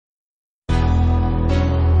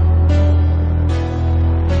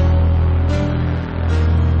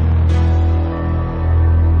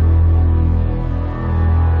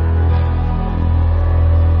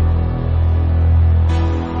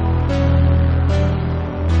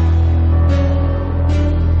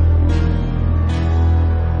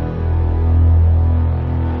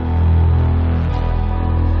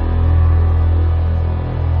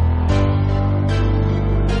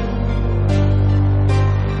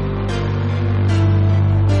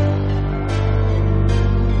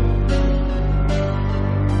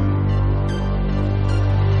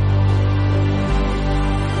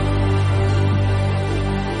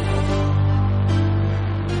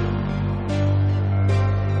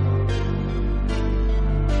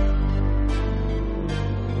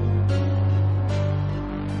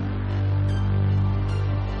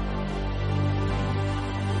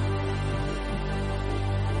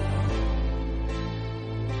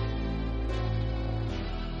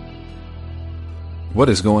What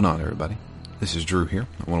is going on, everybody? This is Drew here.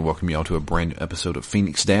 I want to welcome you all to a brand new episode of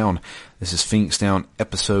Phoenix Down. This is Phoenix Down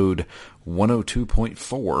episode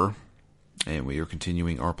 102.4, and we are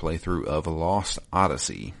continuing our playthrough of Lost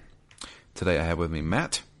Odyssey. Today I have with me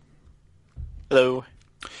Matt. Hello.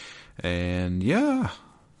 And yeah,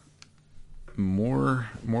 more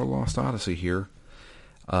Lost Odyssey here.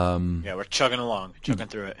 Yeah, we're chugging along, chugging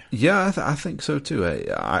through it. Yeah, I think so too.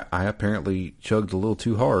 I apparently chugged a little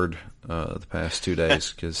too hard the past 2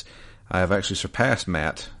 days because I have actually surpassed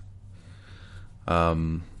Matt.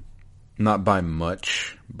 Not by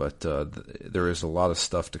much, but there is a lot of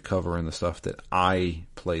stuff to cover in the stuff that I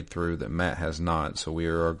played through that Matt has not, so we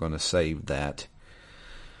are going to save that.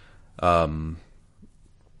 But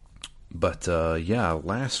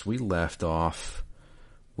last we left off,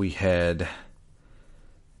 we had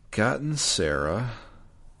gotten Sarah,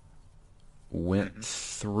 went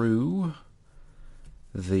through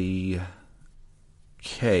the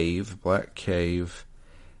cave, Black Cave,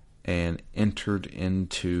 and entered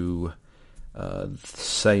into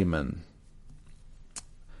Sayman.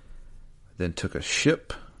 Then took a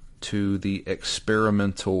ship to the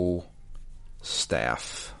experimental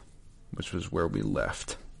staff, which was where we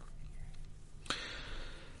left.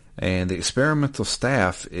 And the experimental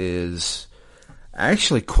staff is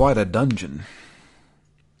actually quite a dungeon.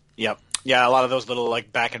 Yep. Yeah, a lot of those little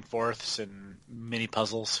like back and forths and mini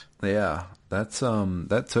puzzles. Yeah,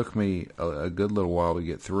 that took me a good little while to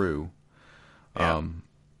get through. Yeah.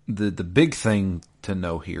 The big thing to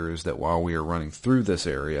know here is that while we are running through this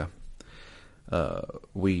area,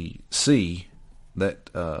 we see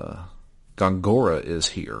that Gongora is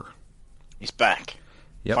here. He's back.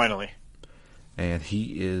 Yep. Finally. And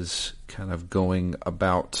he is kind of going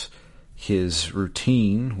about his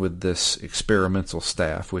routine with this experimental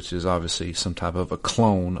staff, which is obviously some type of a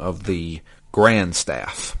clone of the Grand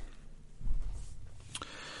Staff.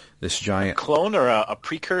 This giant... A clone or a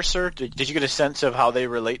precursor? Did you get a sense of how they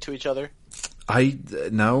relate to each other?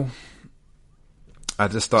 No. I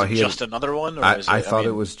just thought just another one? Or I thought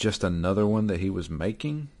it was just another one that he was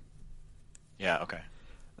making. Yeah, okay.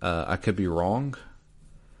 I could be wrong.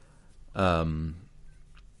 But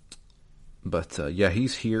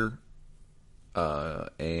he's here.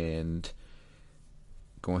 And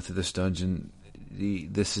going through this dungeon,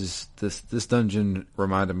 this dungeon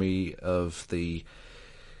reminded me of the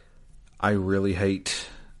I really hate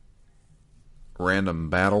random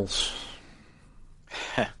battles.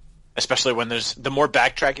 Especially when the more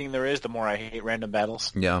backtracking there is, the more I hate random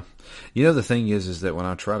battles. Yeah. You know, the thing is that when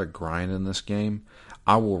I try to grind in this game,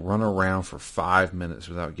 I will run around for 5 minutes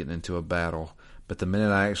without getting into a battle. But the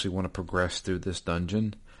minute I actually want to progress through this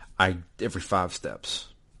dungeon, every 5 steps.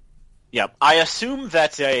 Yep. I assume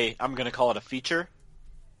that's I'm going to call it a feature,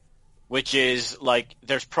 which is like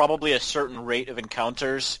there's probably a certain rate of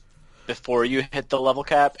encounters before you hit the level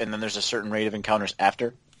cap, and then there's a certain rate of encounters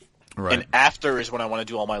after. Right. And after is when I want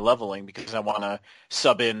to do all my leveling because I want to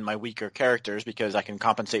sub in my weaker characters because I can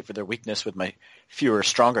compensate for their weakness with my fewer,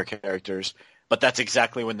 stronger characters. But that's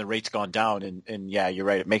exactly when the rate's gone down, and yeah, you're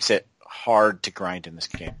right. It makes it hard to grind in this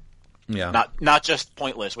game. Yeah. Not just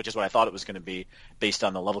pointless, which is what I thought it was going to be based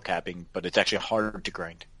on the level capping, but it's actually hard to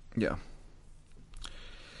grind. Yeah.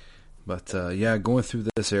 But, going through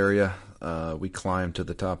this area, we climb to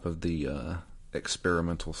the top of the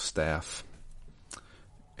experimental staff,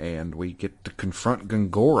 and we get to confront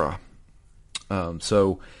Gongora.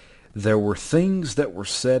 So there were things that were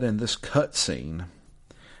said in this cutscene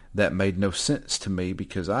that made no sense to me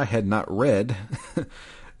because I had not read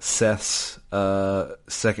Seth's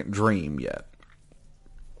second dream yet.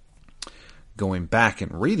 Going back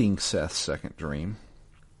and reading Seth's second dream,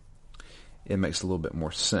 it makes a little bit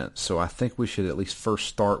more sense. So I think we should at least first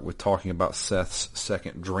start with talking about Seth's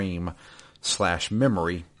second dream /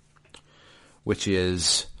 memory, which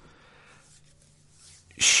is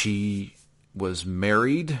she was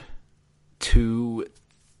married to...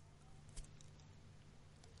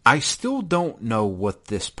 I still don't know what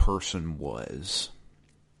this person was.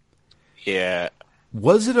 Yeah.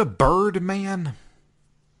 Was it a bird man?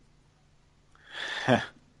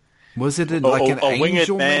 Was it an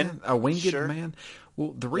angel man? A winged sure. man?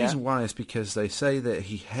 Well, the reason why is because they say that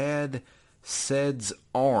he had Ced's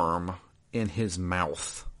arm in his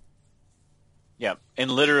mouth. Yeah, and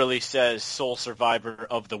literally says sole survivor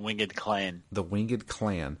of the Winged Clan. The Winged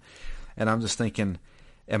Clan. And I'm just thinking,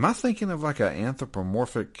 am I thinking of like an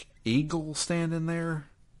anthropomorphic eagle standing there?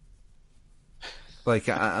 Like,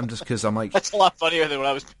 I'm just, because I'm like... That's a lot funnier than what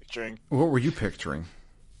I was picturing. What were you picturing?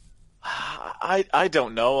 I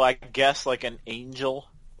don't know. I guess like an angel.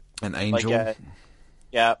 An angel? Like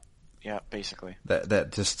yeah. Yeah, basically.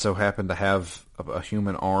 That just so happened to have a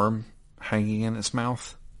human arm hanging in its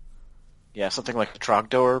mouth. Yeah, something like a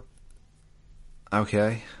Trogdor,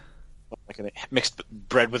 Okay. like a mixed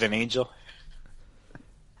bread with an angel.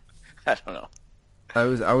 I don't know.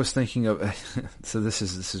 I was thinking of so this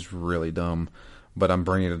is really dumb, but I'm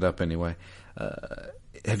bringing it up anyway.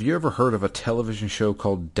 Have you ever heard of a television show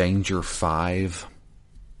called Danger 5?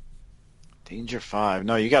 Danger 5.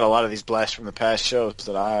 No, you got a lot of these blasts from the past shows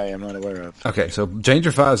that I am not aware of. Okay, so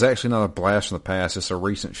Danger 5 is actually not a blast from the past. It's a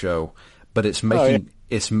recent show, but it's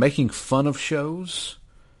making fun of shows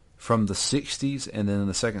from the 60s, and then in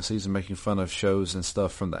the second season making fun of shows and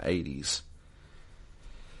stuff from the 80s.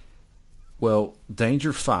 Well,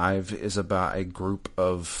 Danger 5 is about a group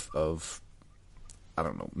of I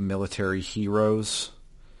don't know, military heroes,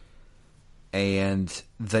 and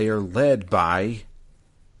they are led by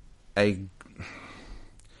a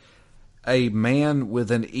man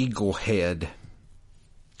with an eagle head.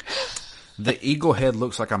 The eagle head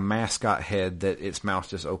looks like a mascot head that its mouth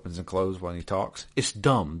just opens and closes when he talks. It's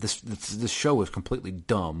dumb. This show is completely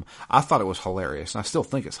dumb. I thought it was hilarious, and I still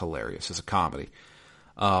think it's hilarious as a comedy.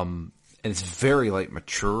 And it's very like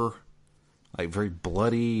mature, like very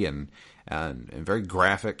bloody and very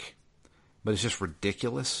graphic, but it's just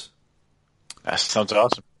ridiculous. That sounds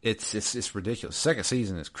awesome. It's ridiculous. Second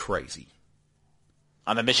season is crazy.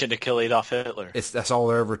 On a mission to kill Adolf Hitler. That's all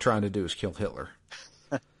they're ever trying to do is kill Hitler.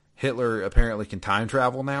 Hitler apparently can time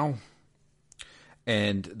travel now.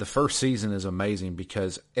 And the first season is amazing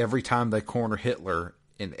because every time they corner Hitler,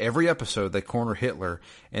 in every episode they corner Hitler,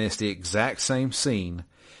 and it's the exact same scene.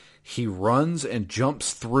 He runs and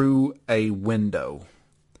jumps through a window.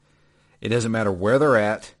 It doesn't matter where they're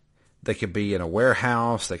at. They could be in a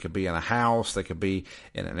warehouse. They could be in a house. They could be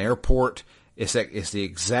in an airport. It's the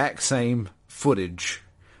exact same footage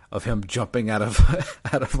of him jumping out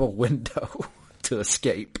of a window to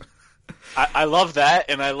escape. I love that,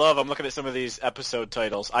 and I'm looking at some of these episode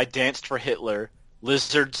titles. I Danced for Hitler,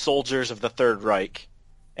 Lizard Soldiers of the Third Reich,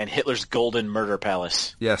 and Hitler's Golden Murder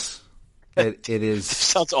Palace. Yes. It is.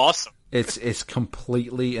 Sounds awesome. It's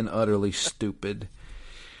completely and utterly stupid.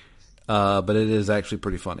 But it is actually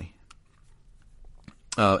pretty funny.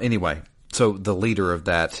 Anyway, so the leader of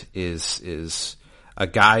that is a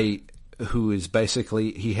guy who is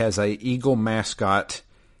basically, he has a eagle mascot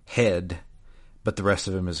head, but the rest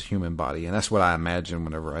of him is a human body. And that's what I imagined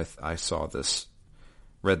whenever I saw this,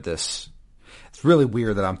 read this. It's really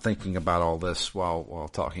weird that I'm thinking about all this while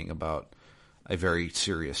talking about a very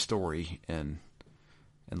serious story in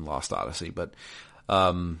Lost Odyssey. But,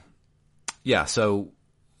 yeah, so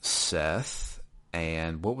Seth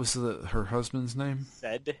and what was her husband's name?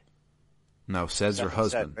 Sed? No, Sed's her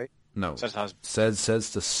husband. Sed, right? No, Sed's husband. Sed's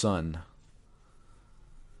the son.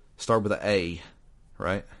 Start with an A,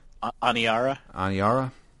 right? Aniara?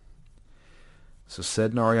 Aniara. So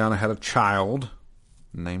Sed and Ariana had a child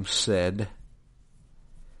named Sed.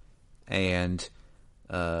 And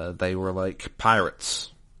they were like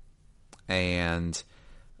pirates. And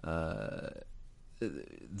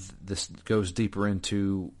this goes deeper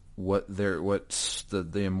into what the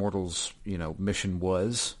Immortals, mission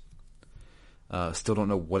was. Still don't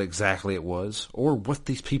know what exactly it was or what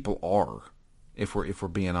these people are, if we're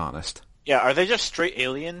being honest. Yeah, are they just straight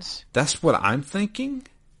aliens? That's what I'm thinking.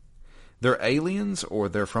 They're aliens, or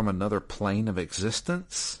they're from another plane of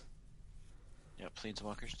existence. Yeah,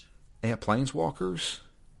 planeswalkers. Yeah, planeswalkers.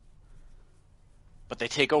 But they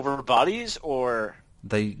take over bodies, or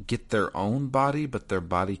they get their own body, but their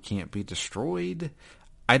body can't be destroyed.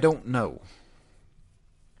 I don't know.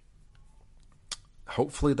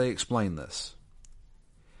 Hopefully they explain this.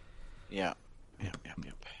 Yeah. Yep.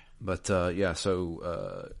 But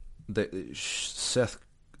so Seth,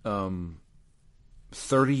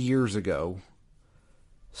 30 years ago,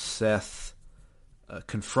 Seth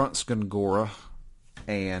confronts Gungora,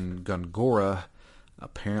 and Gungora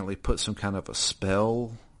apparently put some kind of a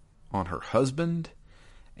spell on her husband,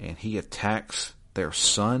 and he attacks their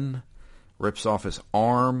son, rips off his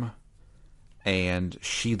arm, and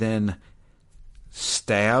she then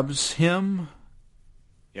stabs him.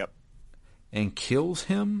 Yep. And kills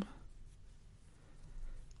him.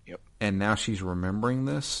 Yep. And now she's remembering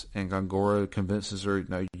this, and Gungora convinces her,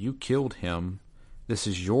 no, you killed him. This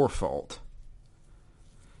is your fault.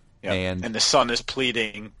 Yep. And the son is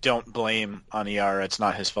pleading, don't blame Aniara, it's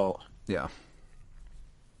not his fault. Yeah.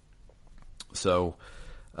 So,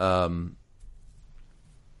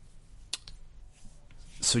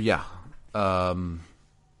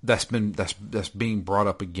 that's being brought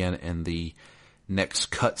up again in the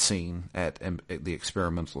next cutscene at the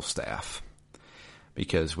experimental staff,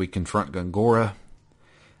 because we confront Gungora.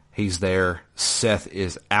 He's there. Seth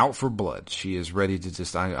is out for blood. She is ready to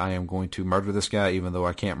just, I am going to murder this guy even though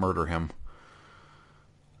I can't murder him.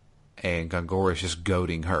 And Gongora is just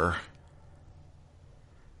goading her.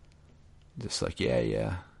 Just like,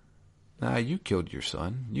 yeah. Nah, you killed your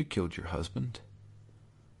son. You killed your husband.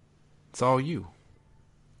 It's all you.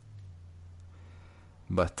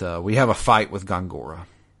 But we have a fight with Gongora.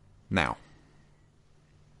 Now,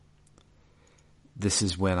 this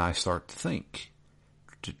is when I start to think.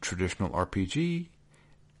 Traditional RPG,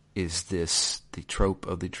 is this the trope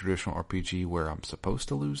of the traditional RPG where I'm supposed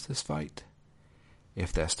to lose this fight?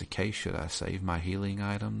 If that's the case, should I save my healing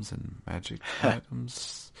items and magic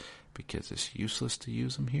items because it's useless to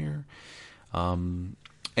use them here?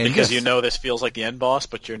 Because yes, this feels like the end boss,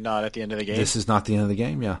 but you're not at the end of the game. This is not the end of the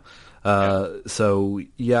game, yeah. So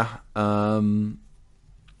yeah,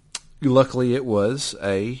 luckily it was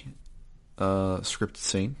a scripted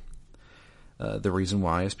scene. The reason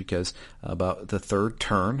why is because about the third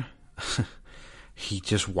turn, he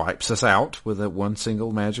just wipes us out with that one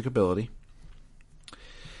single magic ability.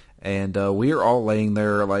 And we are all laying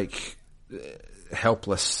there like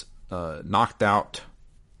helpless, knocked out,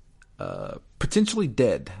 potentially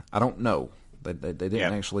dead. I don't know. They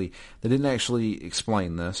didn't actually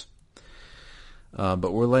explain this.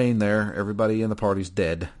 But we're laying there. Everybody in the party's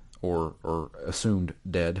dead or assumed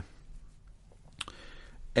dead.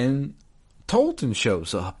 And Tolton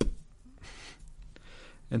shows up.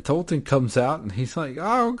 And Tolton comes out and he's like,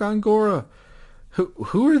 "Oh, Gongora,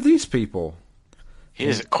 who are these people?" He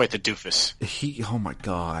is quite the doofus. Oh my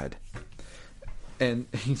God. And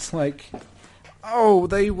he's like, "Oh,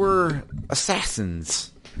 they were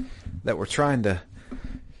assassins that were trying to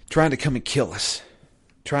come and kill us,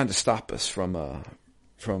 trying to stop us from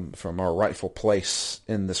our rightful place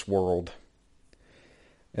in this world."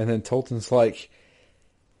 And then Tolton's like,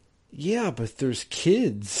 "Yeah, but there's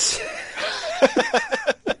kids."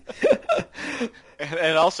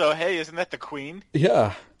 and also, hey, isn't that the queen?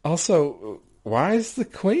 Yeah. Also, why is the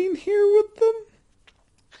queen here with them?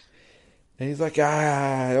 And he's like,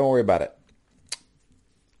 don't worry about it.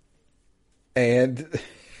 And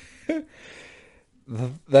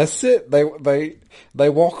that's it. They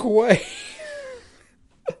walk away.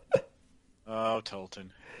 Oh, Tolton.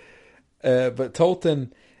 But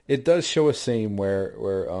Tolton, it does show a scene where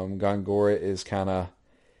Gongora is kind of,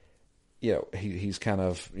 he's kind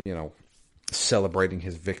of, celebrating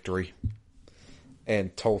his victory.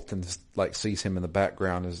 And Tolton like sees him in the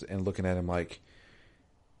background and looking at him like,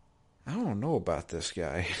 "I don't know about this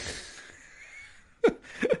guy."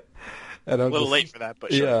 And I'm a little late for that,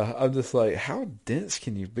 but sure. Yeah, I'm just like, how dense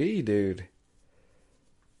can you be, dude?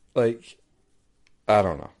 Like, I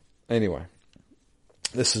don't know. Anyway,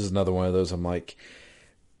 this is another one of those. I'm like,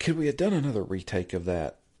 could we have done another retake of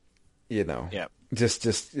that? Yeah.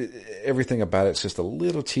 Just everything about it's just a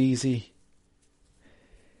little cheesy.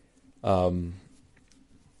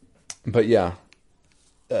 But yeah,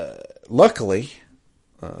 luckily,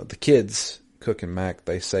 the kids, Cook and Mac,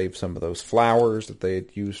 they saved some of those flowers that they had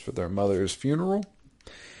used for their mother's funeral.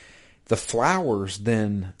 The flowers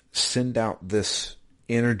then send out this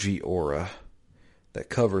energy aura that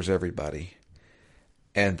covers everybody,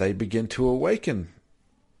 and they begin to awaken.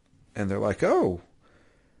 And they're like, "Oh,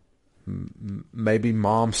 maybe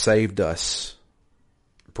Mom saved us,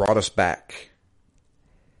 brought us back."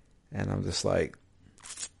 And I'm just like,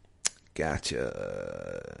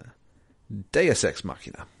 gotcha. Deus Ex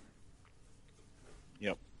Machina.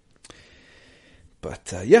 Yep.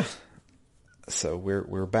 But yeah, so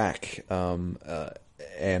we're back,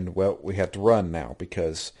 and well, we have to run now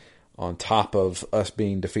because on top of us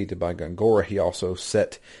being defeated by Gongora, he also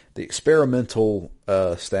set the experimental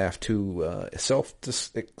staff to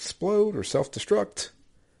self-explode or self-destruct.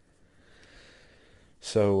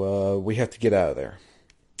 So we have to get out of there.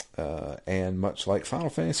 And much like Final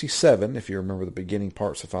Fantasy VII, if you remember the beginning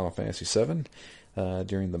parts of Final Fantasy VII,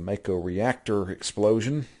 during the Mako reactor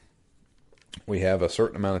explosion, we have a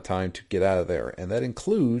certain amount of time to get out of there, and that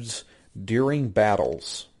includes during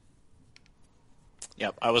battles.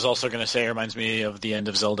 Yep, I was also going to say it reminds me of the end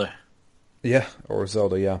of Zelda. Yeah, or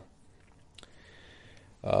Zelda, yeah.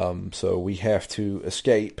 So we have to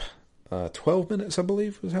escape. 12 minutes, I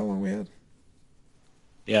believe, was how long we had.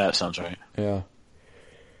 Yeah, that sounds right. Yeah.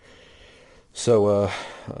 So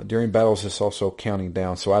during battles, it's also counting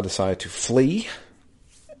down. So I decided to flee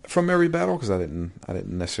from every battle because I didn't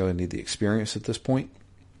necessarily need the experience at this point.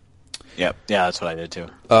 Yep. Yeah, that's what I did too.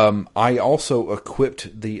 I also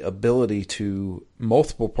equipped the ability to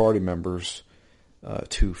multiple party members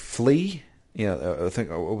to flee. I think,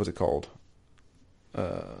 what was it called?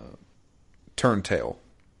 Turn tail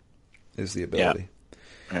is the ability.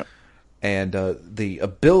 Yep. And the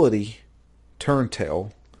ability,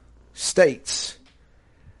 Turntail, states,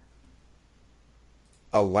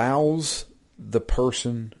 allows the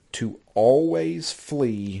person to always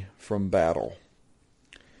flee from battle.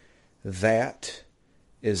 That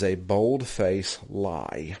is a bold-faced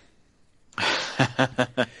lie.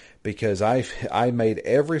 Because I made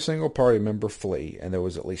every single party member flee, and there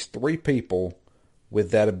was at least 3 people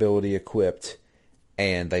with that ability equipped,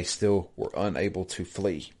 and they still were unable to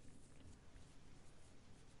flee.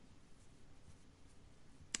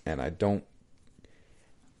 And I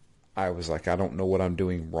was like, I don't know what I'm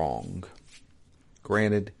doing wrong.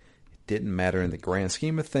 Granted, it didn't matter in the grand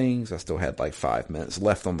scheme of things. I still had like 5 minutes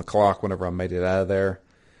left on the clock whenever I made it out of there.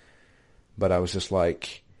 But I was just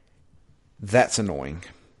like, that's annoying.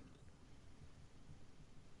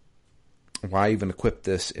 Why even equip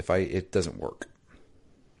this if it doesn't work?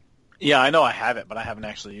 Yeah, I know I have it, but I haven't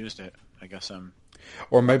actually used it. I guess I'm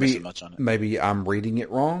or maybe much on it. Maybe I'm reading it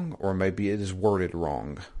wrong, or maybe it is worded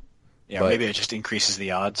wrong. Yeah, maybe it just increases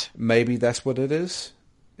the odds. Maybe that's what it is.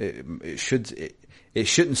 It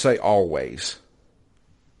shouldn't say always.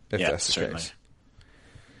 If that's the certainly. case.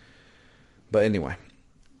 But anyway,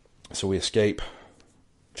 so we escape,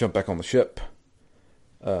 jump back on the ship.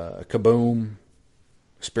 Kaboom!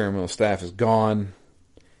 Experimental staff is gone,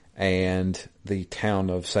 and the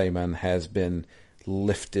town of Seaman has been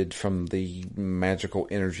lifted from the magical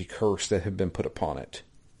energy curse that had been put upon it.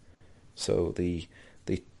 So the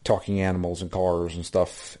talking animals and cars and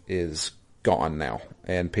stuff is gone now,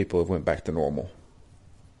 and people have went back to normal.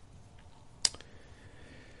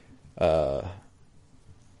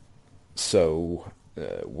 So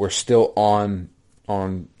we're still on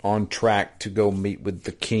track to go meet with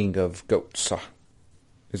the king of Gotsa.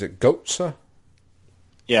 Is it Gotsa?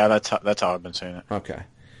 Yeah, that's how I've been saying it. Okay.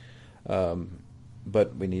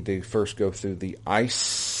 But we need to first go through the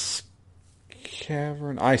ice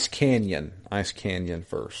canyon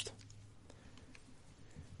first.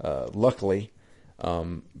 Luckily,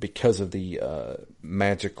 because of the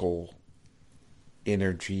magical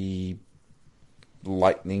energy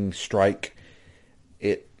lightning strike,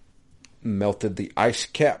 it melted the ice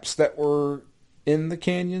caps that were in the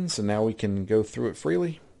canyons, and now we can go through it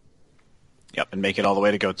freely. Yep, and make it all the way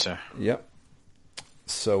to Gotsa. Yep.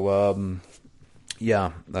 So,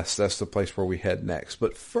 yeah, that's the place where we head next.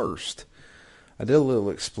 But first, I did a little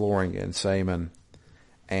exploring in Seaman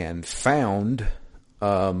and found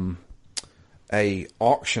a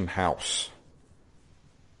auction house.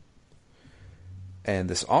 And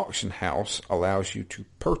this auction house allows you to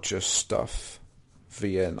purchase stuff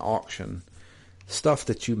via an auction. Stuff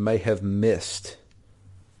that you may have missed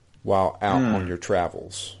while out on your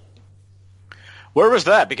travels. Where was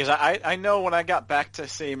that? Because I know when I got back to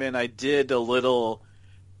Seaman, I did a little...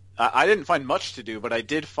 I didn't find much to do, but I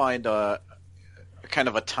did find a kind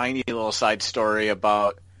of a tiny little side story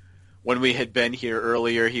about when we had been here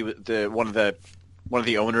earlier. One of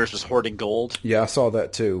the owners was hoarding gold. Yeah, I saw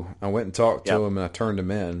that too. I went and talked to him and I turned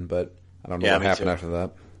him in, but I don't know what happened after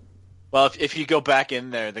that. Well, if you go back in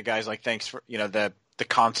there, the guy's like, thanks for, the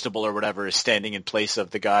constable or whatever is standing in place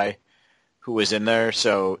of the guy who was in there,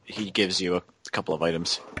 so he gives you a couple of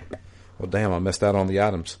items. Well, damn, I missed out on the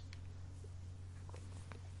items.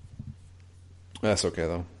 That's okay,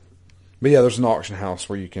 though. But yeah, there's an auction house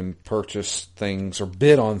where you can purchase things or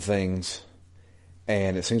bid on things,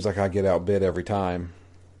 and it seems like I get outbid every time.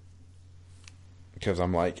 Because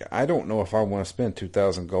I'm like, I don't know if I want to spend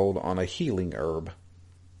 2,000 gold on a healing herb.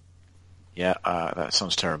 Yeah, that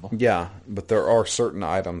sounds terrible. Yeah, but there are certain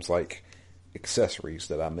items like accessories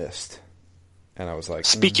that I missed. And I was like...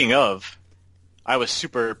 Speaking of, I was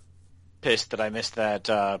super pissed that I missed that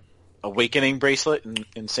awakening bracelet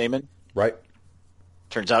in Seaman. Right.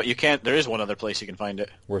 Turns out you can't... There is one other place you can find it.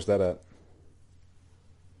 Where's that at?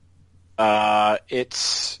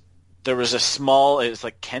 There was a small... It was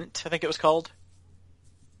like Kent, I think it was called.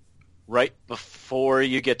 Right before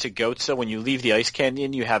you get to Gotsa, when you leave the Ice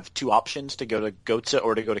Canyon, you have 2 options to go to Gotsa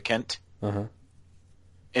or to go to Kent. Uh-huh.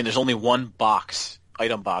 And there's only one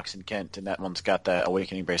item box in Kent, and that one's got the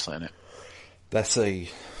Awakening Bracelet in it.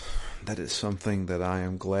 That is something that I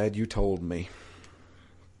am glad you told me.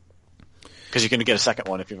 Because you're going to get a second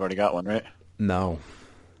one if you've already got one, right? No.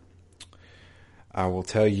 I will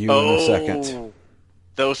tell you in a second.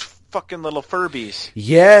 Those fucking little Furbies.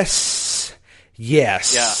 Yes. Yeah.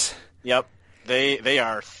 Yep. They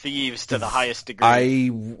are thieves to the highest degree.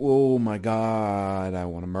 Oh my God, I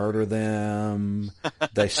want to murder them.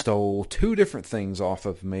 They stole 2 different things off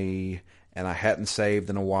of me, and I hadn't saved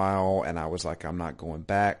in a while, and I was like, I'm not going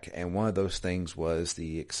back. And one of those things was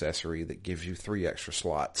the accessory that gives you 3 extra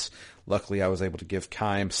slots. Luckily, I was able to give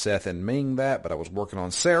Kaim, Seth, and Ming that, but I was working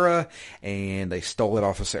on Sarah, and they stole it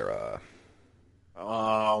off of Sarah.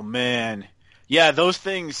 Oh, man. Yeah, those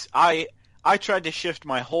things, I tried to shift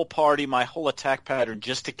my whole party, my whole attack pattern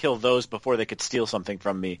just to kill those before they could steal something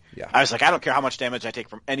from me. Yeah. I was like, I don't care how much damage I take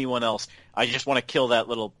from anyone else. I just want to kill that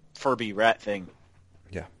little Furby rat thing.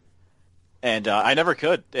 Yeah. And I never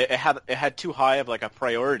could. It had too high of like a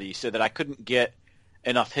priority so that I couldn't get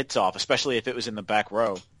enough hits off, especially if it was in the back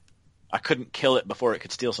row. I couldn't kill it before it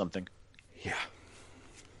could steal something. Yeah.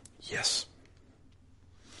 Yes.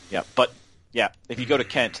 Yeah, but yeah, if you go to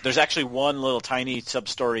Kent, there's actually one little tiny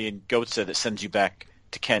sub-story in Gotza that sends you back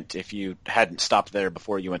to Kent if you hadn't stopped there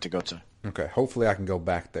before you went to Gotza. Okay, hopefully I can go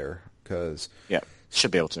back there, because yeah,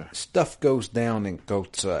 should be able to. Stuff goes down in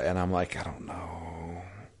Gotza, and I'm like, I don't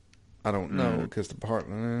know, because the part.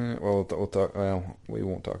 We'll talk. Well, we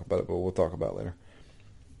won't talk about it, but we'll talk about it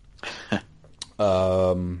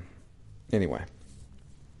later. Anyway,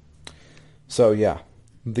 so yeah,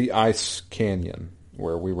 the Ice Canyon,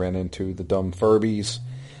 where we ran into the dumb Furbies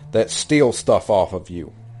that steal stuff off of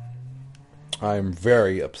you. I'm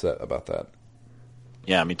very upset about that.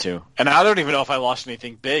 Yeah, me too. And I don't even know if I lost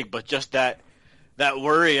anything big, but just that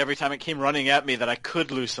worry every time it came running at me that I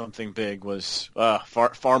could lose something big was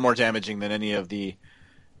far more damaging than any of the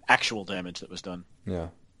actual damage that was done. Yeah.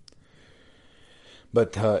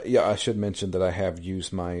 But yeah, I should mention that I have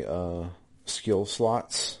used my skill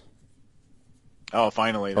slots. Oh,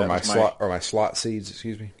 finally! Or my slot seeds.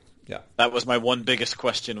 Excuse me. Yeah, that was my one biggest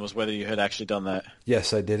question: was whether you had actually done that.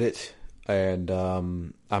 Yes, I did it, and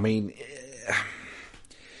I mean,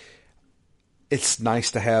 it's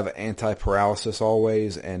nice to have anti-paralysis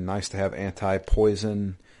always, and nice to have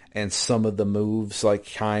anti-poison. And some of the moves, like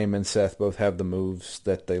Kaim and Seth, both have the moves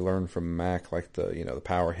that they learned from Mac, like the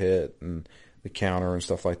power hit and the counter and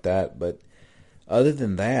stuff like that. But other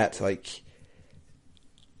than that, like,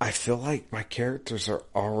 I feel like my characters are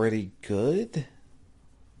already good.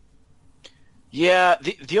 Yeah,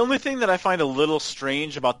 the only thing that I find a little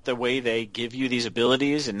strange about the way they give you these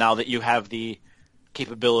abilities, and now that you have the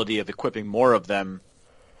capability of equipping more of them,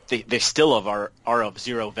 they still are of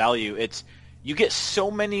zero value. It's you get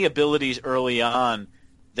so many abilities early on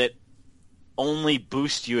that only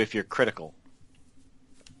boost you if you're critical.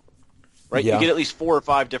 Right? Yeah. You get at least 4 or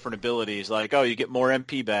 5 different abilities, like, you get more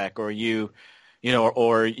MP back, or you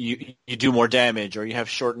do more damage, or you have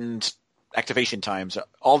shortened activation times.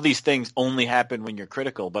 All these things only happen when you're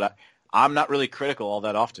critical, but I'm not really critical all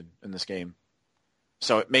that often in this game.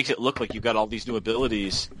 So it makes it look like you've got all these new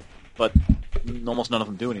abilities, but almost none of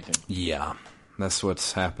them do anything. Yeah, that's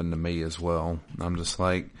what's happened to me as well. I'm just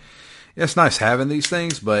like, it's nice having these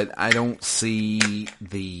things, but I don't see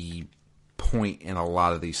the point in a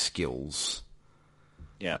lot of these skills.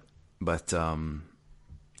 Yeah. But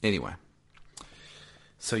anyway.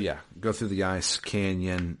 So yeah, go through the Ice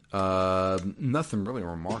Canyon. Nothing really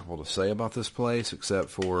remarkable to say about this place except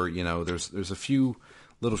for, there's a few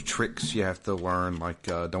little tricks you have to learn, like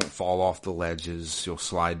don't fall off the ledges. You'll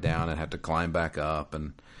slide down and have to climb back up,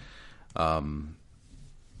 and don't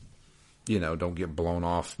get blown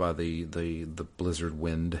off by the blizzard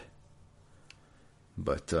wind.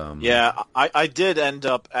 But yeah, I did end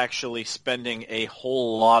up actually spending a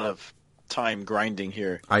whole lot of time grinding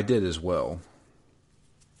here. I did as well.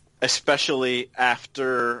 Especially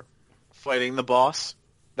after fighting the boss.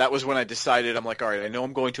 That was when I decided, I'm like, all right, I know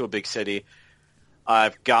I'm going to a big city.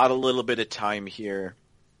 I've got a little bit of time here.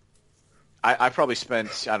 I probably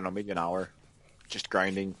spent, I don't know, maybe an hour just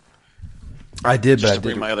grinding. I did, just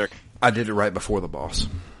but I did it right before the boss.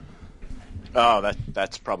 Oh,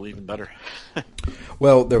 that's probably even better.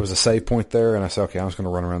 Well, there was a save point there, and I said, okay, I'm just going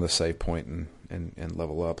to run around the save point and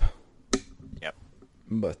level up. Yep.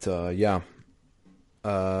 But, yeah.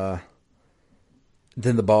 Then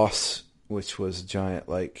the boss, which was a giant,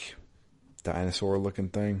 like, dinosaur-looking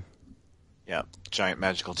thing. Yeah, giant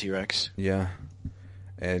magical T-Rex. Yeah.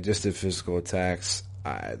 And just the physical attacks,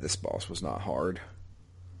 this boss was not hard.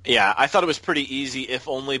 Yeah, I thought it was pretty easy, if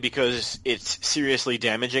only because its seriously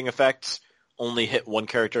damaging effects only hit one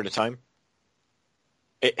character at a time.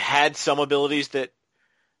 It had some abilities that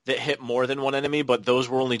hit more than one enemy, but those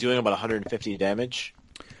were only doing about 150 damage.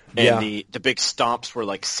 And the big stomps were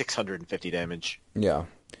like 650 damage. Yeah.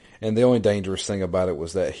 And the only dangerous thing about it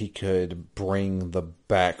was that he could bring the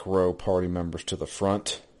back row party members to the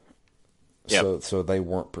front. Yep. So they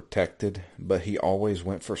weren't protected. But he always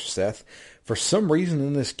went for Seth. For some reason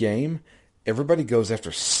in this game, everybody goes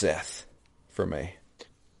after Seth for me.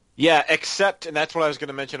 Yeah, except, and that's what I was going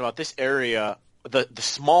to mention about this area, the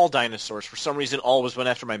small dinosaurs, for some reason, always went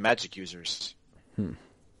after my magic users.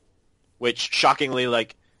 Which, shockingly,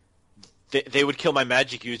 like, they would kill my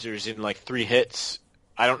magic users in, like, 3 hits.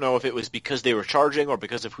 I don't know if it was because they were charging or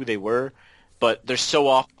because of who they were, but there's so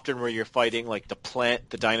often where you're fighting, like, the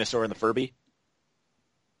plant, the dinosaur, and the Furby.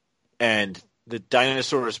 And the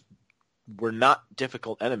dinosaurs were not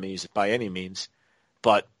difficult enemies by any means,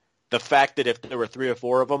 but the fact that if there were 3 or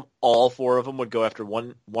 4 of them, all 4 of them would go after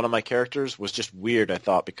one of my characters was just weird, I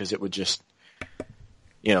thought, because it would just,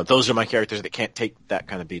 those are my characters that can't take that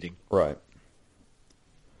kind of beating. Right.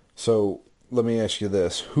 So let me ask you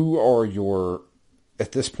this.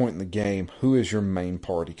 At this point in the game, who is your main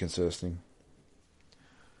party consisting?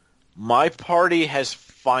 My party has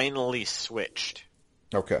finally switched.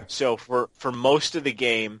 Okay. So for most of the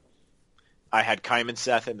game, I had Kym and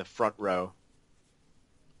Seth in the front row,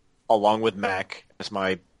 along with Mac as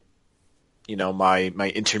my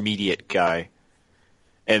intermediate guy.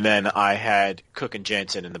 And then I had Cook and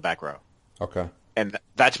Jansen in the back row. Okay. And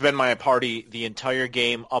that's been my party the entire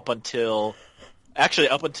game up until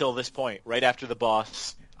this point. Right after the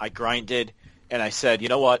boss, I grinded, and I said, you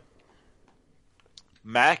know what?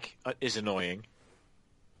 Mac is annoying.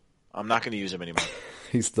 I'm not going to use him anymore.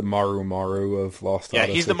 He's the Maru Maru of Lost Odyssey.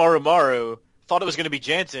 Yeah, he's the Maru Maru. Thought it was going to be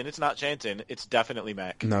Jansen. It's not Jansen. It's definitely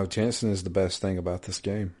Mac. No, Jansen is the best thing about this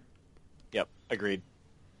game. Yep, agreed.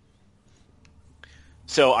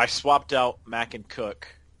 So I swapped out Mac and Cook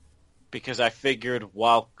because I figured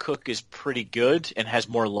while Cook is pretty good and has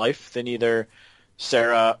more life than either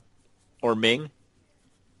Sarah or Ming,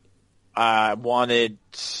 I made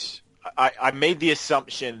the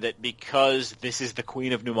assumption that because this is the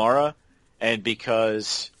Queen of Numara and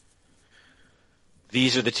because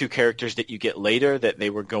these are the 2 characters that you get later, that they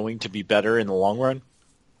were going to be better in the long run.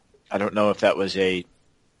 I don't know if that was a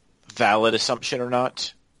valid assumption or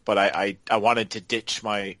not, but I wanted to ditch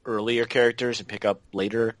my earlier characters and pick up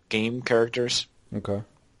later game characters. Okay.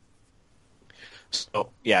 So,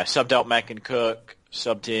 yeah, subbed out Mac and Cook,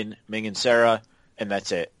 subbed in Ming and Sarah, and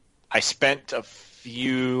that's it. I spent a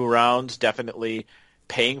few rounds definitely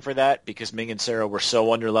paying for that because Ming and Sarah were so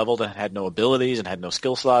underleveled and had no abilities and had no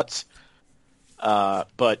skill slots.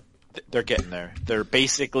 But they're getting there. They're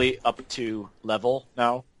basically up to level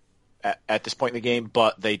now at this point in the game,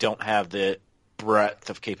 but they don't have the breadth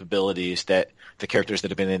of capabilities that the characters that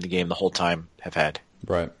have been in the game the whole time have had.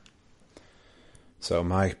 Right. So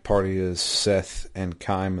my party is Seth and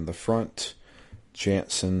Kym in the front,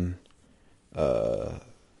 Jansen,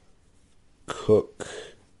 Cook,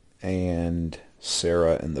 and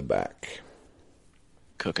Sarah in the back.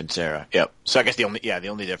 Cook and Sarah. Yep. So I guess the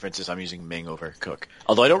only difference is I'm using Ming over Cook.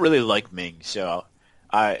 Although I don't really like Ming, so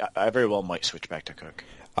I very well might switch back to Cook.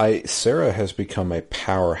 Sarah has become a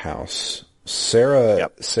powerhouse. Sarah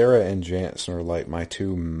and Jansen are like my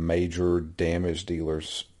 2 major damage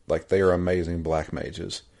dealers. Like, they are amazing black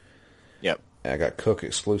mages. Yep. And I got Cook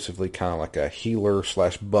exclusively kind of like a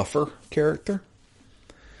healer/buffer character.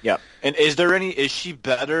 Yep. And is she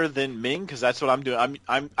better than Ming? Because that's what I'm doing.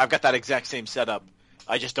 I've got that exact same setup.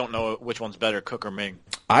 I just don't know which one's better, Cook or Ming.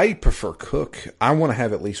 I prefer Cook. I want to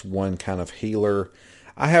have at least one kind of healer.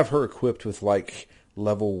 I have her equipped with like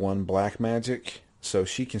level 1 black magic, so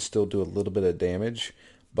she can still do a little bit of damage,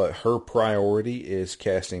 but her priority is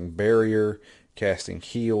casting barrier, casting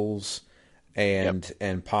heals, and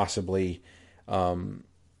possibly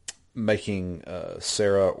making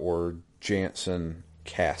Sarah or Jansen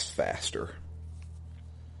cast faster.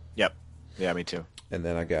 Yep. Yeah, me too. And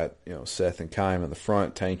then I got, Seth and Kym in the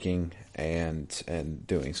front tanking and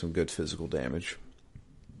doing some good physical damage.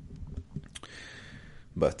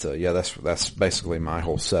 But that's basically my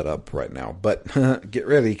whole setup right now. But get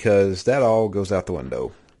ready because that all goes out the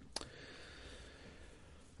window.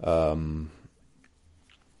 But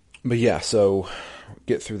yeah, so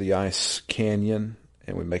get through the ice canyon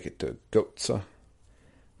and we make it to Gotza.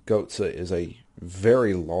 Gotza is a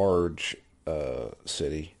very large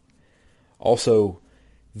city. Also,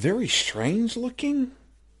 very strange looking.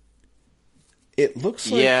 It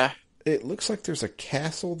looks like there's a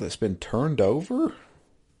castle that's been turned over.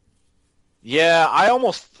 Yeah, I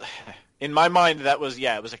almost, in my mind, it was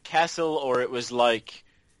a castle, or it was like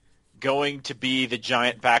going to be the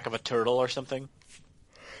giant back of a turtle or something.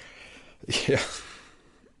 Yeah.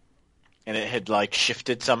 And it had like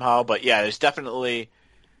shifted somehow, but yeah, there's definitely.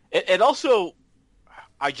 It also,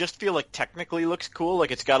 I just feel like technically looks cool. Like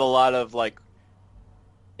it's got a lot of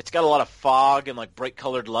fog and like bright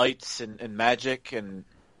colored lights and magic, and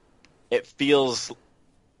it feels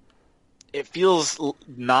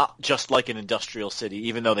not just like an industrial city,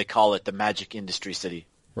 even though they call it the Magic Industry City.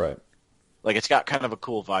 Right. Like, it's got kind of a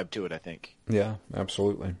cool vibe to it, I think. Yeah,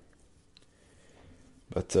 absolutely.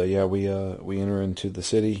 But yeah, we enter into the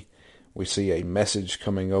city. We see a message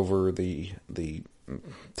coming over the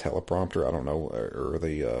teleprompter, I don't know, or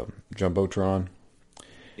the jumbotron,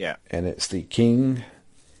 Yeah. and it's the king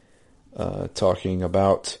talking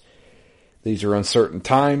about these are uncertain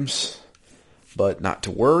times, but not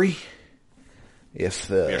to worry. If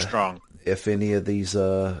We are strong. if any of these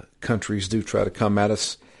countries do try to come at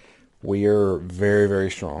us, we are very,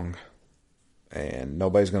 very strong, and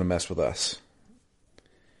nobody's going to mess with us.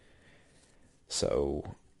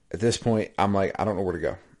 So at this point, I'm like, I don't know where to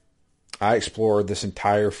go. I explored this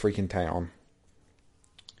entire freaking town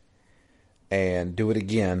and do it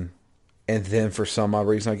again, and then for some odd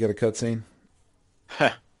reason I get a cutscene.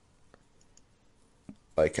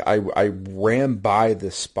 Like, I ran by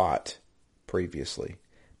this spot previously,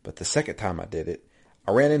 but the second time I did it,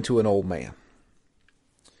 I ran into an old man.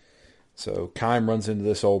 So Kime runs into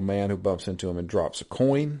this old man who bumps into him and drops a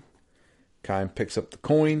coin. Kime picks up the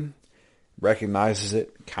coin, recognizes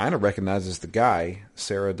it, kind of recognizes the guy.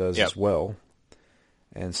 Sarah does as well.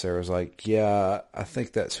 And Sarah's like, yeah, I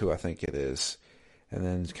think that's who I think it is. And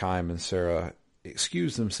then Kime and Sarah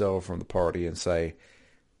excuse themselves from the party and say,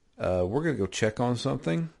 we're going to go check on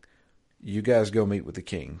something. You guys go meet with the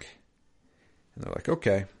king. And they're like,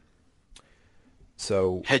 okay.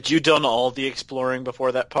 So, had you done all the exploring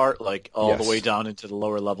before that part? Like, all yes, the way down into the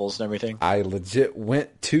lower levels and everything? I legit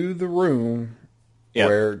went to the room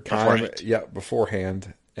where Kime,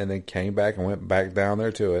 beforehand, and then came back and went back down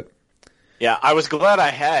there to it. Yeah, I was glad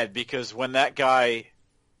I had, because when that guy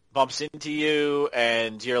bumps into you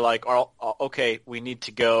and you're like, oh, okay, we need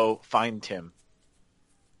to go find him.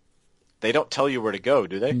 They don't tell you where to go,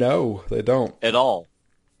 do they? No, they don't. At all.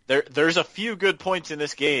 There's a few good points in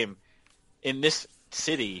this game, in this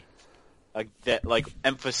city, that like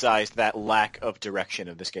emphasize that lack of direction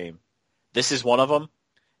of this game. This is one of them.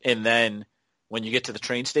 And then when you get to the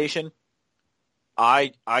train station,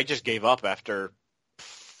 I just gave up after,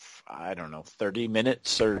 I don't know, 30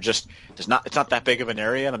 minutes, or just it's not that big of an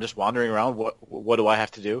area, and I'm just wandering around. What do I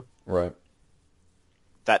have to do? Right.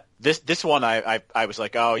 That this one I was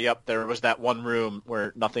like, oh yep, there was that one room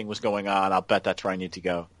where nothing was going on. I'll bet that's where I need to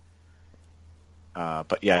go.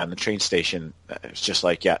 But yeah, in the train station, it's just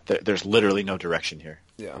like, yeah, there's literally no direction here.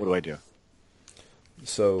 Yeah. What do I do?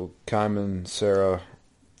 So Kime and Sarah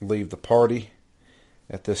leave the party.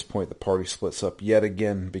 At this point, the party splits up yet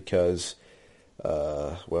again because,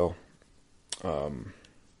 Cook and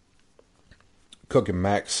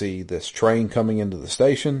Max see this train coming into the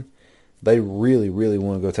station. They really, really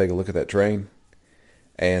want to go take a look at that train,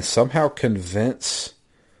 and somehow convince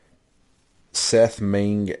Seth,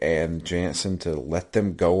 Ming, and Jansen to let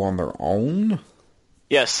them go on their own.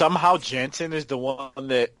 Yeah, somehow Jansen is the one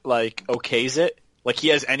that like okays it. Like, he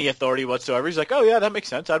has any authority whatsoever. He's like, oh yeah, that makes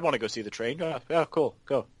sense. I'd want to go see the train. Yeah, cool.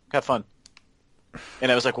 Go. Have fun.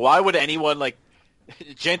 And I was like, why would anyone, like,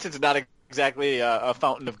 Jansen's not exactly a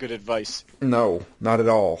fountain of good advice. No, not at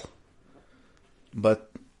all.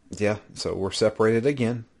 But, yeah, so we're separated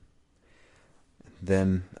again.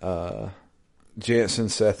 Then Jansen,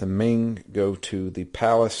 Seth, and Ming go to the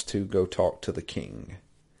palace to go talk to the king.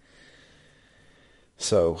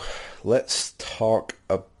 So, let's talk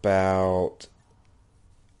about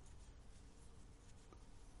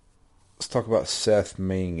Seth,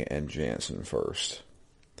 Ming, and Jansen first.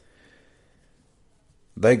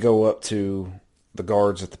 They go up to the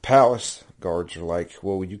guards at the palace. Guards are like,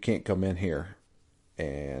 well, you can't come in here.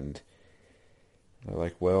 And they're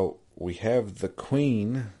like, well, we have the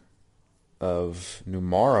Queen of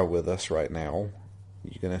Numara with us right now.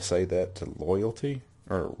 You going to say that to royalty?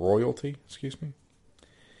 Excuse me.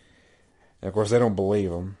 And of course, they don't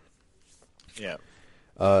believe them. Yeah.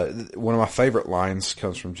 One of my favorite lines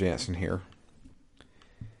comes from Jansen here.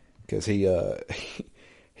 Because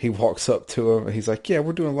he walks up to him and he's like, yeah,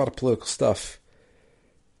 we're doing a lot of political stuff.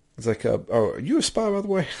 He's like, oh, are you a spy, by the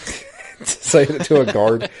way? Saying it to a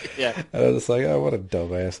guard. Yeah. And I was like, oh, what a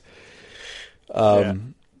dumbass. Yeah.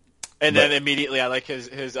 And then immediately I like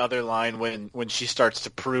his other line when she starts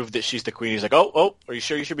to prove that she's the queen. He's like, oh, are you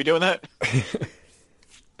sure you should be doing that?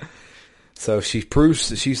 So she proves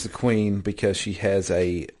that she's the queen because she has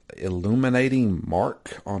a illuminating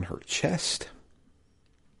mark on her chest.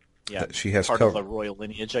 Yeah, she has part of the royal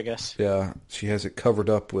lineage, I guess. Yeah, she has it covered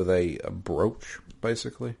up with a brooch,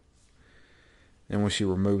 basically. And when she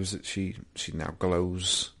removes it, she now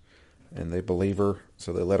glows, and they believe her,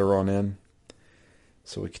 so they let her on in.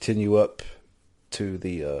 So we continue up to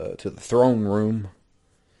the throne room.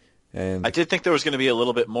 And I did think there was going to be a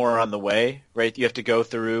little bit more on the way, right? You have to go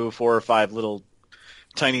through 4 or 5 little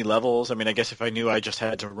tiny levels. I mean, I guess if I knew I just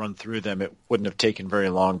had to run through them, it wouldn't have taken very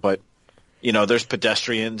long. But, there's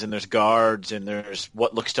pedestrians and there's guards and there's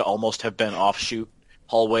what looks to almost have been offshoot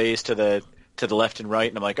hallways to the left and right.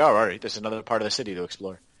 And I'm like, oh, all right, there's another part of the city to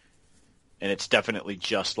explore. And it's definitely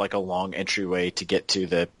just like a long entryway to get to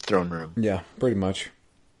the throne room. Yeah, pretty much.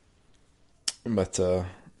 But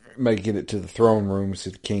making it to the throne room, see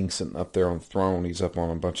the king sitting up there on the throne. He's up on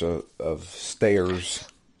a bunch of stairs.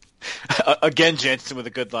 Again, Jansen with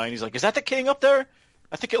a good line. He's like, is that the king up there?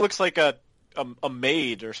 I think it looks like a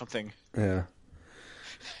maid or something. Yeah.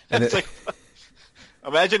 And it's like,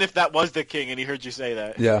 imagine if that was the king and he heard you say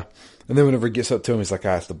that. Yeah. And then whenever he gets up to him, he's like,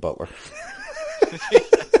 it's the butler.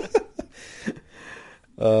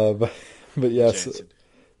 But yes.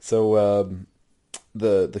 So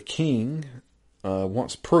the king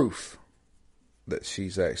wants proof that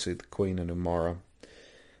she's actually the queen of Numara.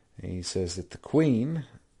 And he says that the queen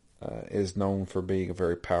is known for being a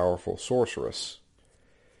very powerful sorceress.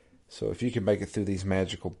 So if you can make it through these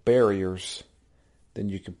magical barriers, then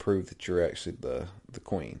you can prove that you're actually the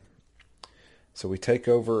queen. So we take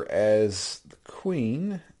over as the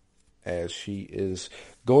queen as she is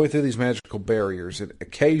going through these magical barriers. And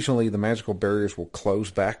occasionally the magical barriers will close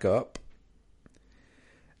back up.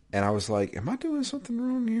 And I was like, am I doing something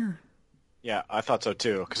wrong here? Yeah, I thought so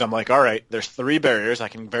too. Because I'm like, all right, there's 3 barriers. I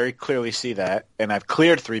can very clearly see that. And I've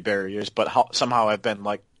cleared 3 barriers, but somehow I've been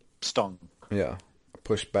like stung. Yeah.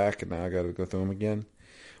 Pushed back and now I got to go through them again.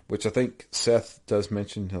 Which I think Seth does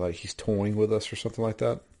mention, like he's toying with us or something like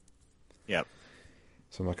that. Yep.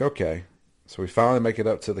 So I'm like, okay. So we finally make it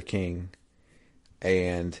up to the king.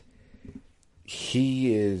 And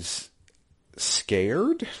he is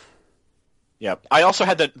scared. Yep. I also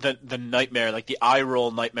had the nightmare, like the eye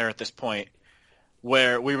roll nightmare at this point,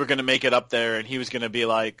 where we were going to make it up there and he was going to be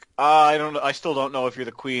like, I still don't know if you're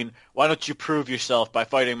the queen. Why don't you prove yourself by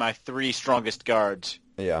fighting my 3 strongest guards?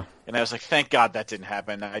 Yeah. And I was like, thank God that didn't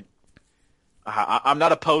happen. I'm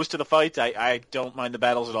not opposed to the fights. I don't mind the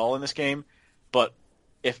battles at all in this game. But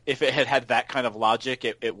if it had that kind of logic,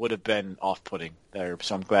 it would have been off-putting there.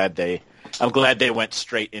 So I'm glad they went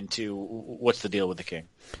straight into what's the deal with the king.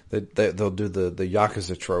 They'll do the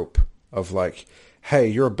Yakuza trope of like, hey,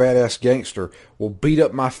 you're a badass gangster. Well, beat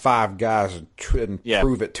up my 5 guys and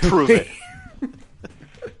prove it to me. Prove it.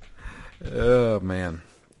 Oh, man.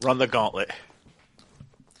 Run the gauntlet.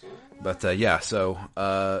 But, so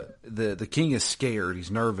the king is scared.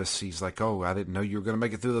 He's nervous. He's like, oh, I didn't know you were going to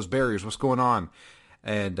make it through those barriers. What's going on?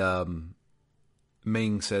 And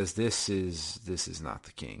Ming says, this is not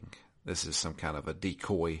the king. This is some kind of a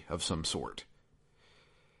decoy of some sort.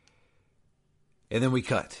 And then we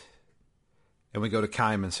cut. And we go to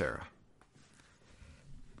Kaim and Sarah.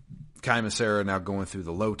 Kaim and Sarah are now going through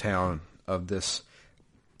the low town of this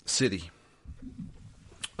city,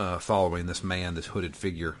 following this man, this hooded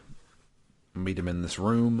figure. Meet him in this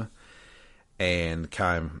room, and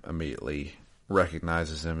Kaim immediately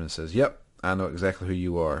recognizes him and says, yep, I know exactly who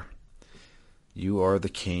you are. You are the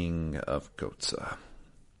king of Gotza.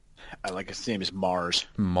 I like his name is Mars.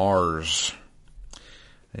 Mars.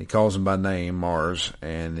 And he calls him by name, Mars,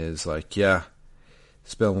 and is like, yeah,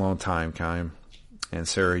 it's been a long time, Kaim. And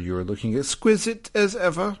Sarah, you are looking exquisite as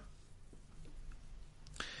ever.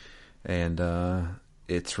 And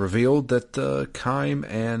it's revealed that Kaim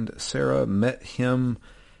and Sarah met him,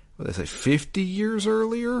 what did they say, 50 years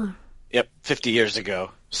earlier? Yep, 50 years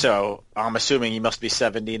ago. So I'm assuming he must be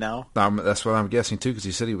 70 now. That's what I'm guessing, too, because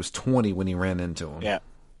he said he was 20 when he ran into him. Yeah.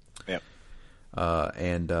 Yep.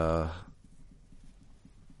 And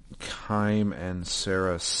Kaim and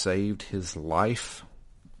Sarah saved his life.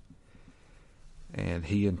 And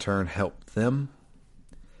he, in turn, helped them.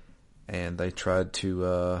 And they tried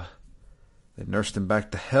to... They nursed him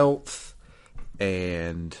back to health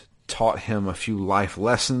and taught him a few life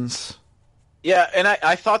lessons. Yeah, and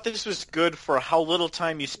I thought this was good for how little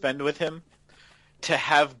time you spend with him to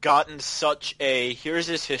have gotten such a, here's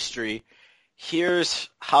his history, here's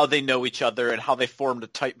how they know each other and how they formed a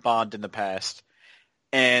tight bond in the past.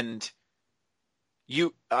 And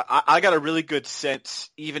I got a really good sense,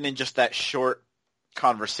 even in just that short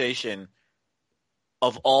conversation,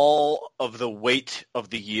 of all of the weight of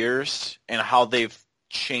the years and how they've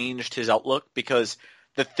changed his outlook, because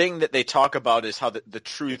the thing that they talk about is how the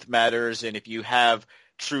truth matters, and if you have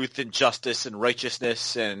truth and justice and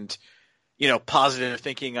righteousness and, positive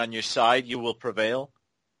thinking on your side, you will prevail.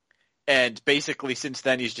 And basically since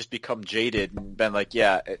then he's just become jaded and been like,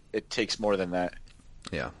 yeah, it takes more than that.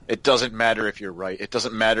 Yeah. It doesn't matter if you're right. It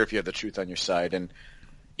doesn't matter if you have the truth on your side. And,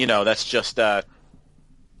 that's just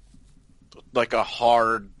like a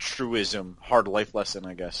hard truism, hard life lesson,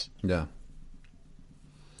 I guess. Yeah.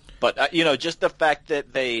 But, just the fact that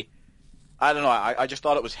I don't know, I just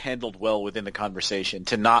thought it was handled well within the conversation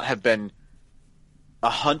to not have been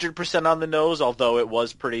 100% on the nose, although it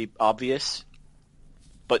was pretty obvious.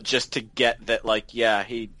 But just to get that,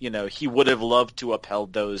 he would have loved to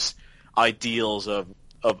upheld those ideals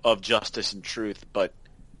of justice and truth, but,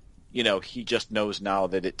 he just knows now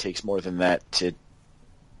that it takes more than that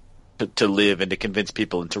to live and to convince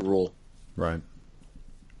people and to rule. Right.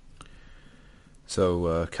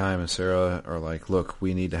 So Chaim and Sarah are like, look,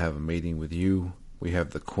 we need to have a meeting with you. We have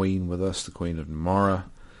the Queen with us, the Queen of Namara,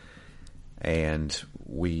 and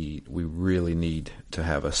we really need to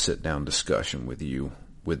have a sit-down discussion with you,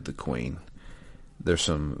 with the Queen. There's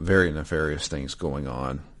some very nefarious things going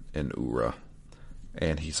on in Ura.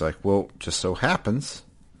 And he's like, well, just so happens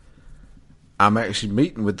I'm actually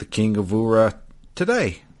meeting with the King of Ura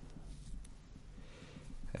today.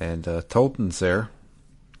 And Tolton's there.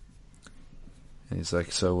 And he's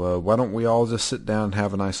like, so why don't we all just sit down and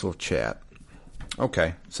have a nice little chat?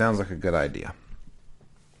 Okay, sounds like a good idea.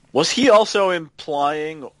 Was he also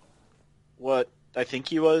implying what I think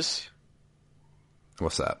he was?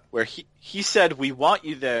 What's that? Where he said, we want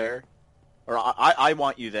you there, or I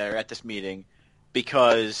want you there at this meeting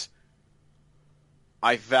because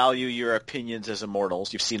I value your opinions as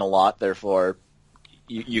immortals. You've seen a lot, therefore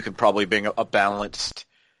you can probably bring a balanced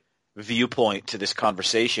viewpoint to this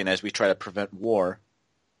conversation as we try to prevent war.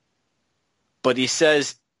 But he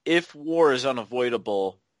says, if war is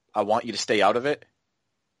unavoidable, I want you to stay out of it.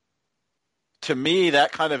 To me,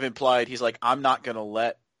 that kind of implied he's like, I'm not going to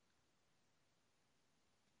let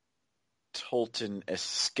Tolton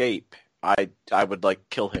escape. I would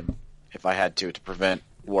kill him if I had to prevent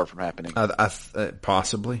war from happening.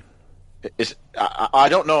 Possibly. I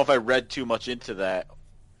don't know if I read too much into that.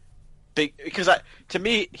 Because to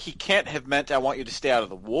me, he can't have meant I want you to stay out of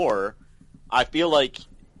the war. I feel like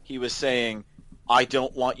he was saying, I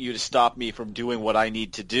don't want you to stop me from doing what I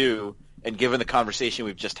need to do. And given the conversation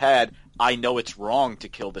we've just had, I know it's wrong to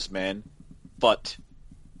kill this man, but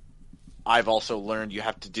I've also learned you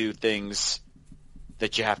have to do things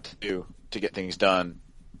that you have to do to get things done,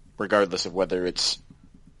 regardless of whether it's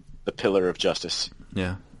the pillar of justice.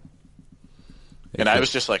 Yeah. And I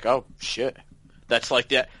was just like, oh, shit. That's like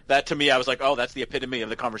that to me, I was like, oh, that's the epitome of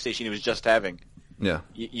the conversation he was just having. Yeah.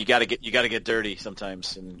 You gotta get dirty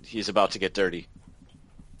sometimes, and he's about to get dirty.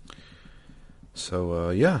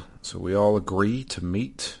 So, so we all agree to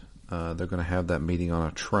meet. They're going to have that meeting on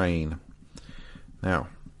a train. Now,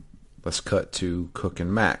 let's cut to Cook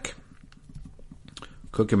and Mac.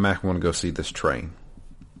 Cook and Mac want to go see this train.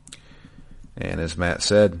 And as Matt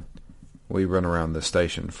said, we run around the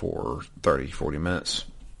station for 30, 40 minutes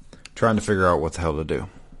trying to figure out what the hell to do.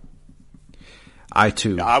 I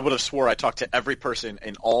would have swore I talked to every person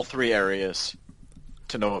in all three areas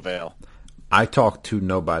to no avail. I talked to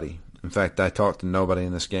nobody. In fact, I talked to nobody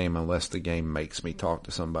in this game unless the game makes me talk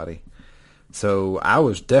to somebody. So I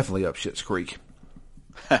was definitely up Schitt's Creek.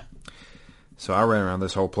 So I ran around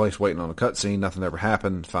this whole place waiting on a cutscene. Nothing ever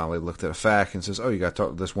happened. Finally looked at a fact and says, oh, you got to talk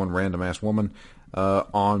to this one random-ass woman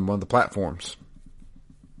on one of the platforms.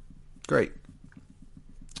 Great.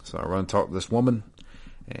 So I run and talk to this woman,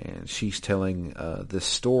 and she's telling this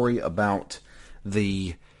story about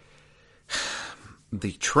the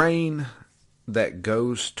train that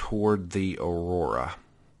goes toward the Aurora.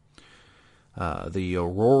 The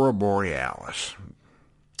Aurora Borealis.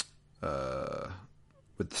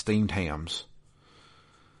 With the steamed hams.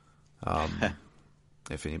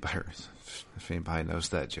 If anybody knows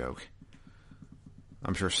that joke.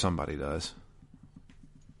 I'm sure somebody does.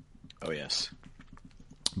 Oh, yes.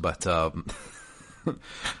 But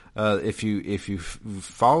if you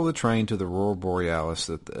follow the train to the Aurora Borealis,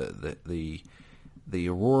 the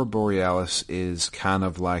Aurora Borealis is kind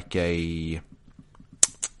of like a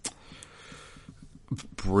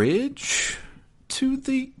bridge to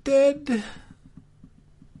the dead,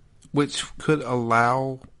 which could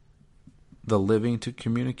allow the living to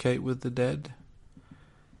communicate with the dead.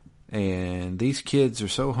 And these kids are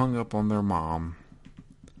so hung up on their mom.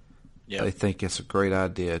 Yep. They think it's a great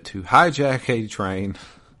idea to hijack a train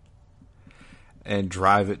and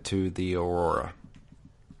drive it to the Aurora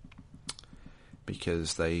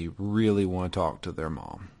because they really want to talk to their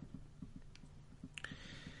mom.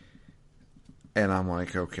 And I'm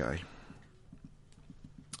like, okay,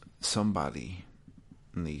 somebody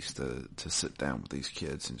needs to sit down with these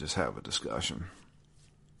kids and just have a discussion.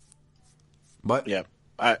 But yeah,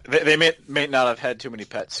 they may not have had too many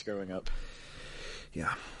pets growing up.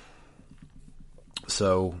 Yeah.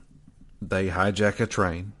 So they hijack a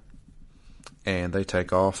train and they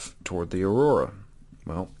take off toward the Aurora.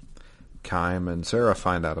 Well, Chaim and Sarah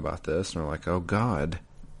find out about this, and they're like, oh God,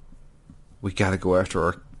 we got to go after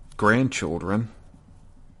our grandchildren.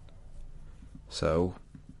 So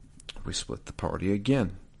we split the party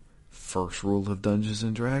again. First rule of Dungeons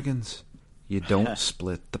and Dragons. You don't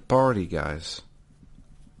split the party, guys.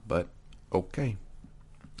 But, okay.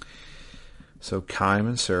 So Chaim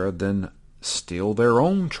and Sarah then steal their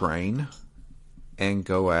own train and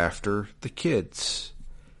go after the kids.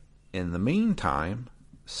 In the meantime,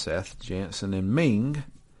 Seth, Jansen, and Ming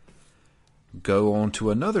go onto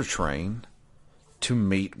another train to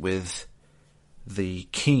meet with the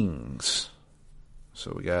kings.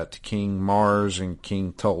 So we got King Mars and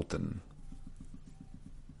King Tolton.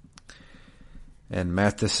 And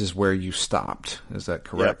Matt, this is where you stopped. Is that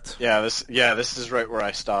correct? Yep. This is right where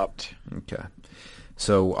I stopped. Okay.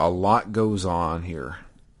 So a lot goes on here.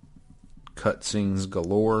 Cutscenes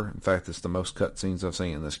galore. In fact, it's the most cutscenes I've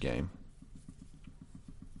seen in this game.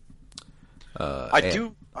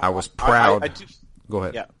 I was proud. I do. Go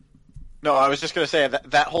ahead. Yeah. No, I was just going to say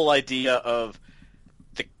that whole idea of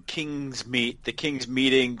the kings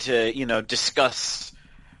meeting to, discuss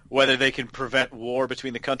whether they can prevent war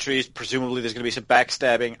between the countries. Presumably there's going to be some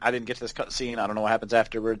backstabbing. I didn't get to this cutscene. I don't know what happens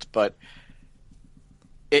afterwards, but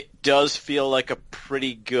it does feel like a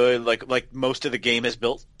pretty good, like most of the game is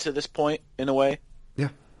built to this point in a way. Yeah.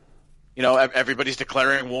 Everybody's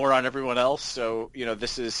declaring war on everyone else, so,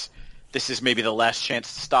 this is maybe the last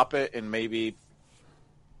chance to stop it, and maybe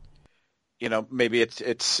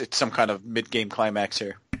it's some kind of mid-game climax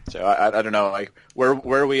here. So I don't know,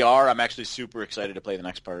 where we are. I'm actually super excited to play the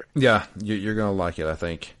next part. Yeah, you're gonna like it, I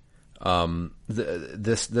think.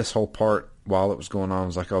 This whole part while it was going on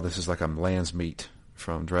was like, oh, this is like a Lands meet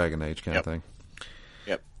from Dragon Age kind of thing.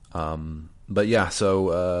 Yep. But yeah,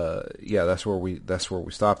 so that's where we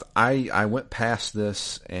stopped. I went past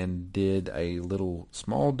this and did a little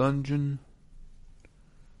small dungeon,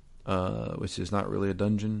 which is not really a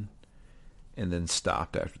dungeon, and then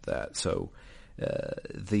stopped after that. So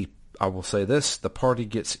I will say this: the party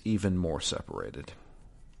gets even more separated.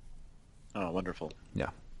 Oh, wonderful! Yeah.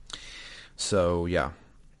 So yeah,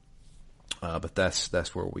 but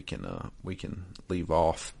that's where we can leave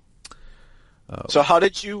off. So how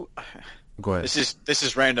did you? Go ahead. This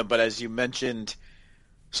is random, but as you mentioned,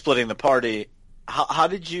 splitting the party, how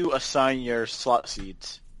did you assign your slot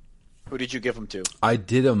seeds? Who did you give them to? I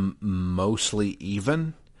did them mostly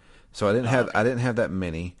even, so I didn't have that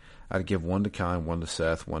many. I'd give one to Chaim, one to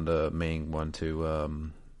Seth, one to Ming, one to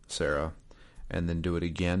Sarah, and then do it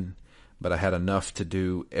again. But I had enough to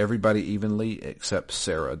do everybody evenly except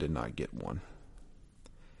Sarah did not get one.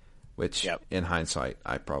 Which, in hindsight,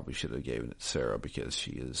 I probably should have given it to Sarah because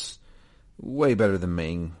she is way better than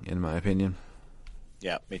Ming, in my opinion.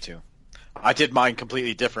 Yeah, me too. I did mine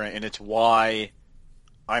completely different, and it's why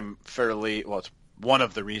it's one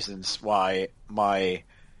of the reasons why my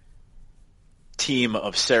team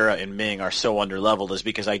of Sarah and Ming are so underleveled is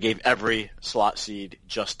because I gave every slot seed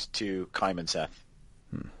just to Chaim and Seth.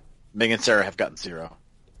 Ming and Sarah have gotten 0.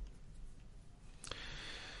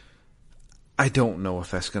 I don't know if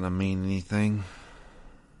that's going to mean anything.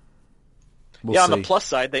 We'll see. On the plus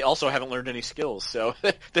side, they also haven't learned any skills, so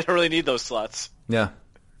they don't really need those slots. Yeah.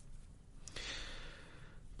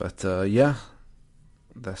 But,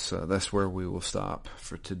 that's where we will stop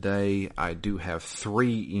for today. I do have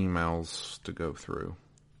 3 emails to go through.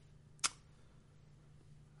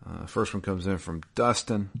 First one comes in from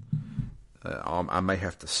Dustin. I may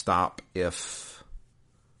have to stop if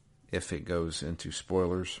it goes into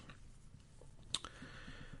spoilers.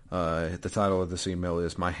 The title of this email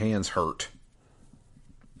is "My Hands Hurt."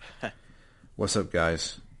 What's up,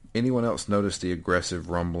 guys? Anyone else notice the aggressive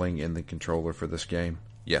rumbling in the controller for this game?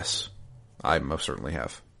 Yes, I most certainly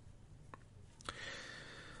have.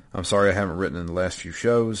 I'm sorry I haven't written in the last few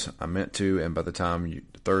shows. I meant to, and by the time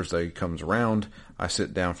Thursday comes around, I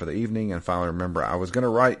sit down for the evening and finally remember I was going to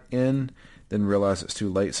write in, then realize it's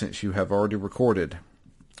too late since you have already recorded.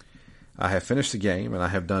 I have finished the game, and I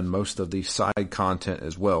have done most of the side content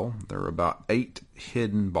as well. There are about 8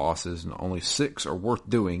 hidden bosses, and only 6 are worth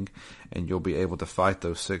doing, and you'll be able to fight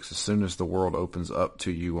those 6 as soon as the world opens up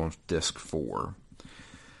to you on Disc 4.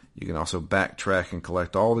 You can also backtrack and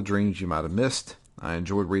collect all the dreams you might have missed. I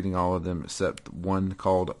enjoyed reading all of them except one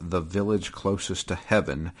called The Village Closest to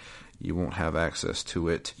Heaven. You won't have access to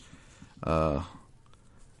it until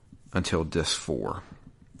Disc 4.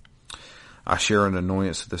 I share an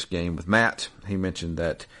annoyance of this game with Matt. He mentioned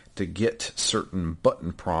that to get certain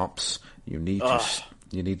button prompts, you need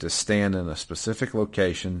to stand in a specific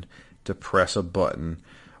location to press a button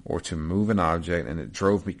or to move an object, and it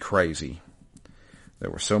drove me crazy. There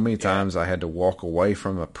were so many times I had to walk away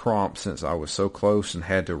from a prompt since I was so close and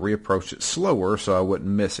had to reapproach it slower so I wouldn't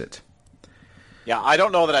miss it. Yeah, I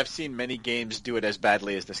don't know that I've seen many games do it as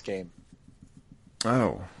badly as this game.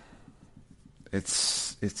 Oh.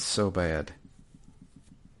 It's so bad.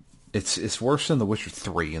 It's worse than The Witcher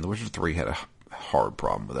 3, and The Witcher 3 had a hard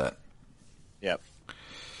problem with that. Yep.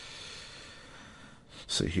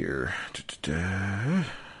 See here.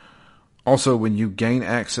 Also, when you gain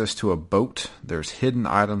access to a boat, there's hidden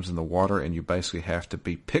items in the water, and you basically have to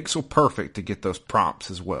be pixel perfect to get those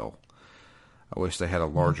prompts as well. I wish they had a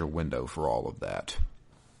larger window for all of that.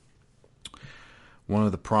 One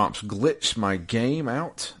of the prompts glitched my game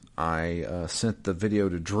out. I sent the video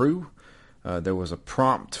to Drew. There was a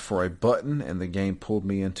prompt for a button, and the game pulled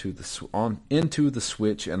me into the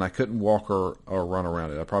Switch, and I couldn't walk or run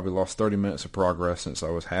around it. I probably lost 30 minutes of progress since I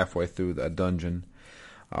was halfway through that dungeon.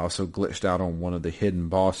 I also glitched out on one of the hidden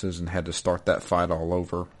bosses and had to start that fight all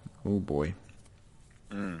over. Oh boy.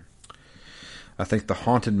 I think the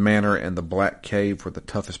Haunted Manor and the Black Cave were the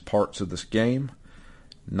toughest parts of this game.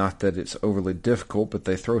 Not that it's overly difficult, but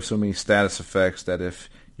they throw so many status effects that if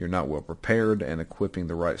you're not well prepared and equipping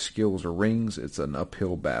the right skills or rings, it's an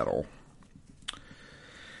uphill battle.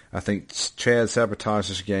 I think Chad sabotaged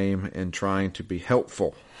this game in trying to be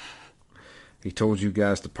helpful. He told you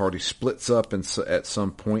guys the party splits up at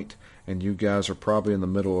some point, and you guys are probably in the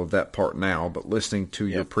middle of that part now, but listening to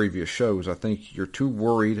your previous shows, I think you're too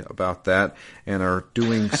worried about that and are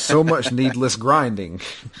doing so much needless grinding.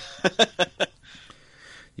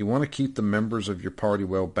 You want to keep the members of your party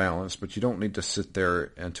well balanced, but you don't need to sit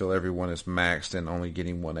there until everyone is maxed and only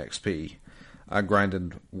getting 1 XP. I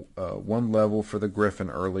grinded 1 level for the Griffin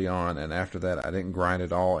early on, and after that I didn't grind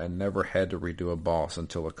at all and never had to redo a boss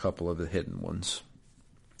until a couple of the hidden ones.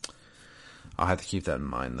 I'll have to keep that in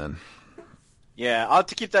mind then. Yeah, I'll have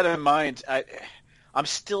to keep that in mind. I'm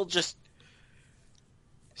still just,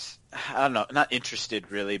 I don't know, not interested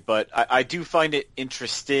really, but I do find it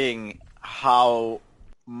interesting how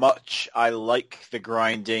much I like the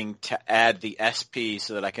grinding to add the SP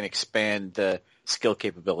so that I can expand the skill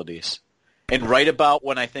capabilities. And right about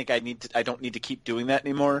when I think I don't need to keep doing that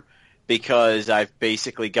anymore because I've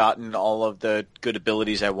basically gotten all of the good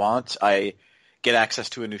abilities I want. I get access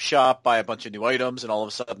to a new shop, buy a bunch of new items, and all of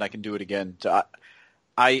a sudden I can do it again. So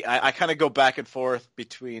I kind of go back and forth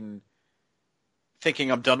between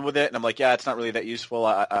thinking I'm done with it, and I'm like, yeah, it's not really that useful.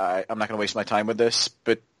 I'm not going to waste my time with this.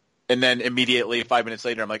 And then immediately 5 minutes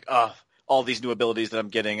later, I'm like, oh, all these new abilities that I'm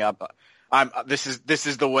getting up. This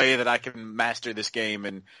is the way that I can master this game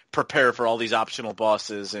and prepare for all these optional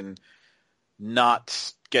bosses and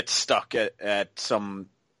not get stuck at some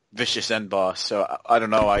vicious end boss. So I don't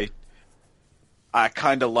know. I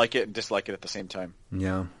kind of like it and dislike it at the same time.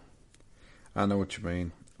 Yeah, I know what you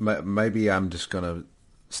mean. Maybe I'm just gonna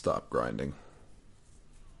stop grinding.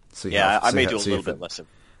 I may do a little bit less of.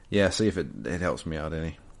 Yeah, see if it helps me out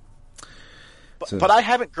any. But I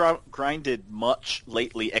haven't grinded much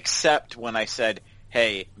lately, except when I said,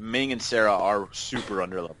 hey, Ming and Sarah are super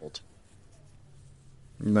underleveled.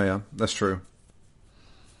 Yeah, that's true.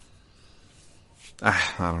 I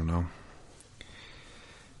don't know.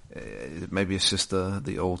 Maybe it's just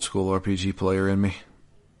the old school RPG player in me.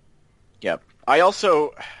 Yep. I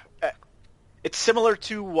also, it's similar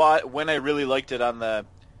to when I really liked it on the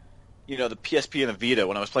PSP and the Vita,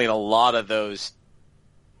 when I was playing a lot of those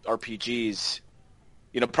RPGs.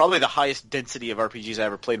 Probably the highest density of RPGs I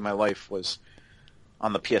ever played in my life was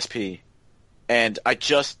on the PSP. And I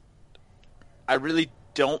really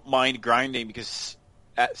don't mind grinding because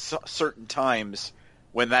at certain times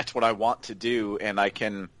when that's what I want to do and I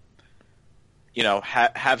can,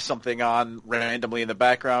 have something on randomly in the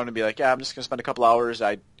background and be like, yeah, I'm just going to spend a couple hours.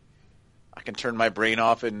 I can turn my brain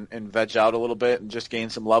off and veg out a little bit and just gain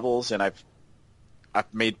some levels, and I've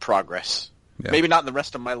made progress. Yeah. Maybe not in the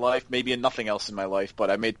rest of my life, maybe in nothing else in my life,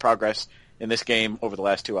 but I made progress in this game over the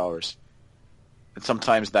last 2 hours. And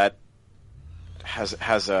sometimes that has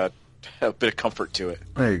a bit of comfort to it.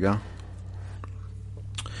 There you go.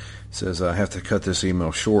 It says, I have to cut this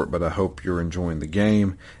email short, but I hope you're enjoying the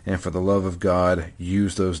game. And for the love of God,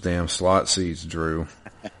 use those damn slot seeds, Drew.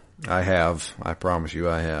 I have. I promise you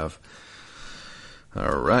I have.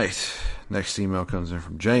 All right. Next email comes in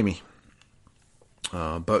from Jamie.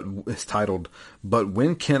 But it's titled, But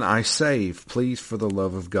When Can I Save? Please, for the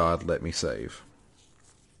love of God, let me save.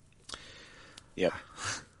 Yep.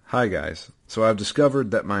 Hi, guys. So I've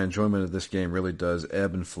discovered that my enjoyment of this game really does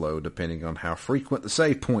ebb and flow depending on how frequent the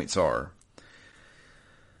save points are.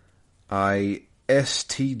 I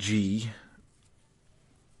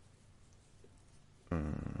don't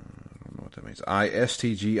know what that means.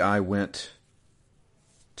 I went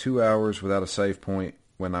 2 hours without a save point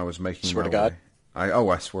when I was making Swear my to God? way.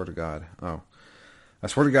 I swear to God. Oh. I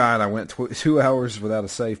swear to God, I went 2 hours without a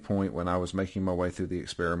save point when I was making my way through the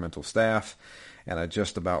experimental staff, and I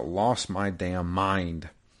just about lost my damn mind.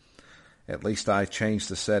 At least I changed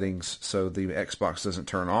the settings so the Xbox doesn't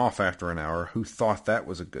turn off after an hour. Who thought that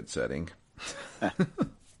was a good setting?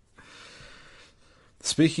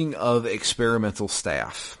 Speaking of experimental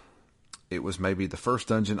staff, it was maybe the first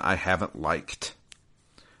dungeon I haven't liked.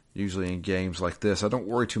 Usually in games like this, I don't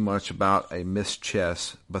worry too much about a missed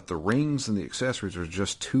chest, but the rings and the accessories are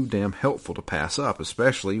just too damn helpful to pass up,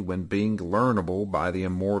 especially when being learnable by the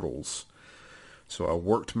immortals. So I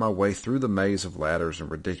worked my way through the maze of ladders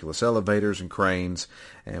and ridiculous elevators and cranes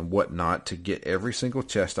and whatnot to get every single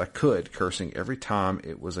chest I could, cursing every time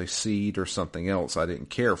it was a seed or something else I didn't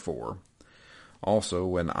care for. Also,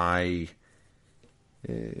 while I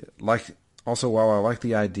like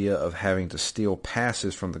the idea of having to steal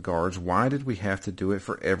passes from the guards, why did we have to do it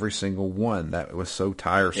for every single one? That was so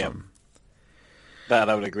tiresome. Yep. That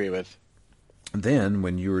I would agree with. Then,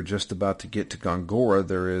 when you were just about to get to Gongora,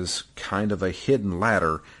 there is kind of a hidden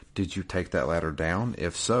ladder. Did you take that ladder down?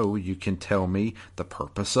 If so, you can tell me the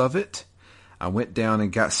purpose of it. I went down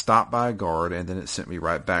and got stopped by a guard, and then it sent me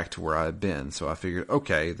right back to where I had been. So I figured,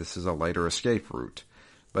 okay, this is a later escape route.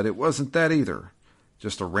 But it wasn't that either.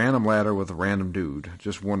 Just a random ladder with a random dude.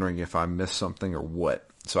 Just wondering if I missed something or what.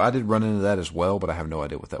 So I did run into that as well, but I have no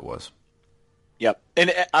idea what that was. Yep.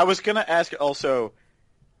 And I was going to ask also,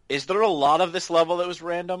 is there a lot of this level that was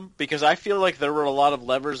random? Because I feel like there were a lot of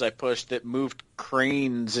levers I pushed that moved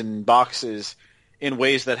cranes and boxes in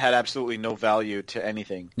ways that had absolutely no value to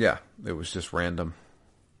anything. Yeah, it was just random.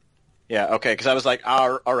 Yeah, okay, because I was like,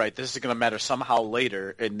 all right, this is going to matter somehow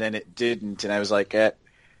later, and then it didn't, and I was like,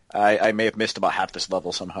 I may have missed about half this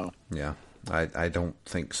level somehow. Yeah, I don't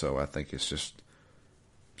think so. I think it's just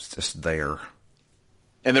there.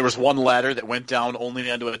 And there was one ladder that went down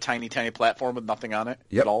only onto a tiny, tiny platform with nothing on it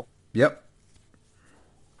at all. Yep.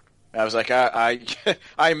 I was like,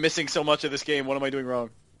 I'm missing so much of this game. What am I doing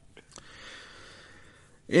wrong?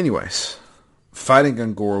 Anyways, fighting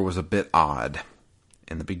Gongora was a bit odd.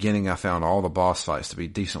 In the beginning, I found all the boss fights to be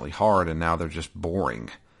decently hard, and now they're just boring.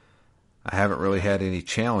 I haven't really had any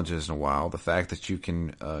challenges in a while. The fact that you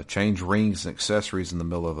can change rings and accessories in the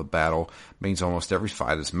middle of a battle means almost every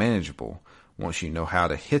fight is manageable once you know how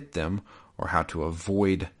to hit them or how to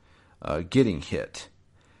avoid getting hit.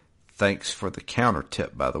 Thanks for the counter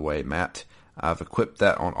tip, by the way, Matt. I've equipped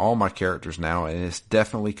that on all my characters now, and it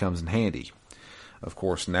definitely comes in handy. Of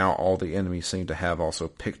course, now all the enemies seem to have also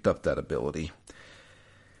picked up that ability.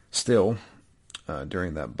 Still,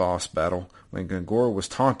 during that boss battle, when Gongora was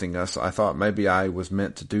taunting us, I thought maybe I was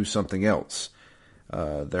meant to do something else.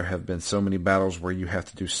 There have been so many battles where you have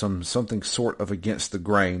to do something sort of against the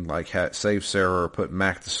grain, like save Sarah or put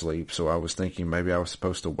Mac to sleep, so I was thinking maybe I was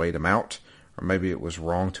supposed to wait him out, or maybe it was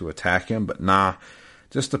wrong to attack him, but nah,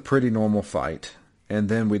 just a pretty normal fight. And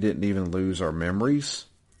then we didn't even lose our memories.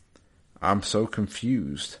 I'm so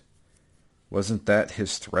confused. Wasn't that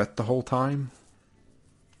his threat the whole time?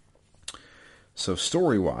 So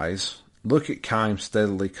story-wise, look at Kime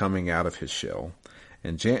steadily coming out of his shell,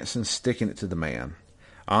 and Jansen sticking it to the man.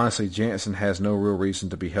 Honestly, Jansen has no real reason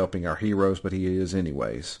to be helping our heroes, but he is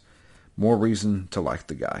anyways. More reason to like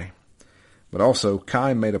the guy. But also,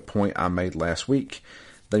 Kime made a point I made last week.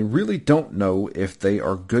 They really don't know if they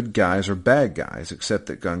are good guys or bad guys, except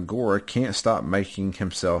that Gongora can't stop making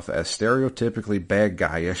himself as stereotypically bad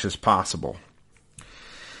guy-ish as possible.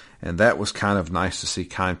 And that was kind of nice to see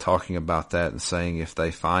Kime talking about that and saying if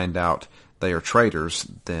they find out they are traitors,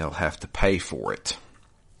 they'll have to pay for it.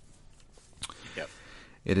 Yep.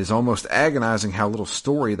 It is almost agonizing how little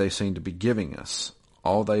story they seem to be giving us.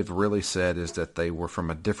 All they've really said is that they were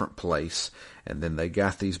from a different place, and then they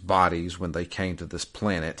got these bodies when they came to this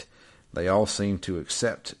planet. They all seem to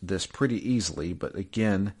accept this pretty easily, but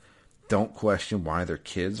again, don't question why their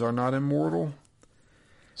kids are not immortal.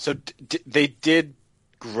 So they did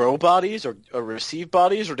grow bodies or receive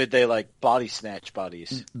bodies, or did they like body snatch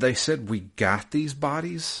bodies? They said we got these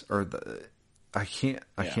bodies, or I can't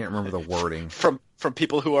remember the wording. From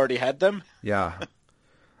people who already had them? Yeah.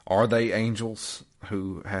 Are they angels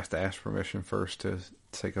who have to ask permission first to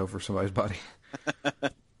take over somebody's body?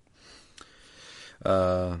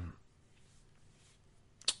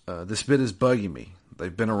 This bit is bugging me.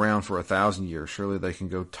 They've been around for 1,000 years. Surely they can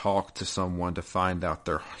go talk to someone to find out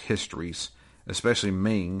their histories. Especially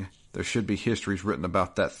Ming. There should be histories written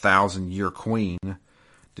about that 1,000-year queen.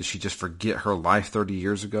 Did she just forget her life 30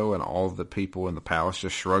 years ago and all of the people in the palace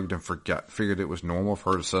just shrugged and figured it was normal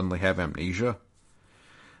for her to suddenly have amnesia?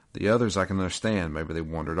 The others I can understand. Maybe they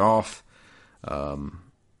wandered off, or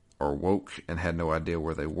woke and had no idea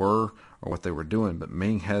where they were or what they were doing. But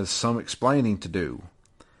Ming has some explaining to do.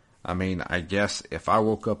 I mean, I guess if I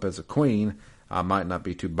woke up as a queen, I might not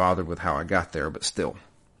be too bothered with how I got there, but still.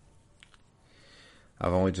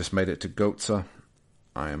 I've only just made it to Gotza.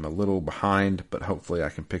 I am a little behind, but hopefully I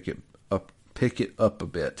can pick it up a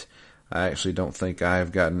bit. I actually don't think I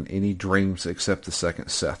have gotten any dreams except the second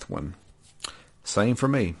Seth one. Same for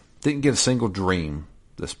me. Didn't get a single dream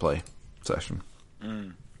this play session.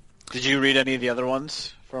 Mm. Did you read any of the other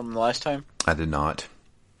ones from the last time? I did not.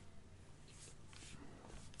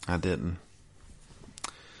 I didn't.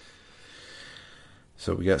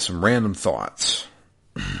 So we got some random thoughts.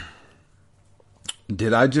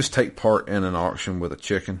 Did I just take part in an auction with a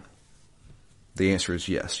chicken? The answer is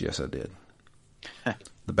yes. Yes, I did.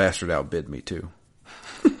 The bastard outbid me, too.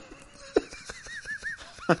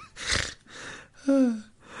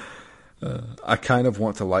 I kind of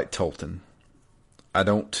want to like Tolton. I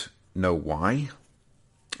don't know why.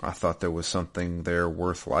 I thought there was something there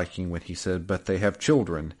worth liking when he said, but they have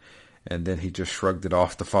children. And then he just shrugged it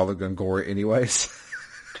off to follow Gongora anyways.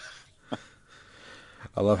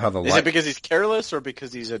 I love how the Is it because he's careless or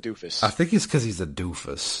because he's a doofus? I think it's because he's a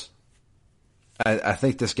doofus. I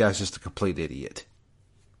think this guy's just a complete idiot.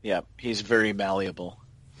 Yeah, he's very malleable.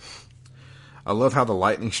 I love how the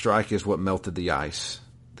lightning strike is what melted the ice.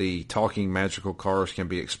 The talking magical cars can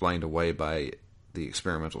be explained away by the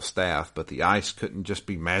experimental staff, but the ice couldn't just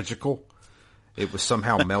be magical. It was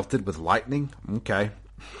somehow melted with lightning. Okay.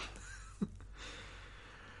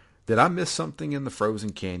 Did I miss something in the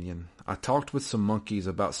frozen canyon? I talked with some monkeys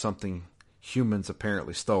about something humans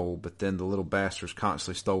apparently stole, but then the little bastards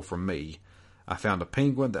constantly stole from me. I found a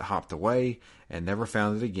penguin that hopped away and never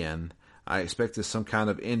found it again. I expected some kind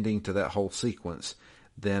of ending to that whole sequence.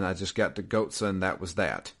 Then I just got to Gotza and that was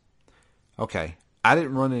that. Okay. I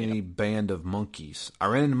didn't run into any band of monkeys. I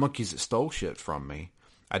ran into monkeys that stole shit from me.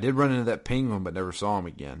 I did run into that penguin but never saw him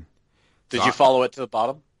again. Did you follow it to the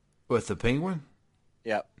bottom? With the penguin?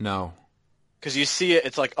 Yeah. No. Because you see it,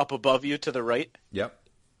 it's like up above you to the right. Yep.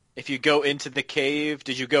 If you go into the cave,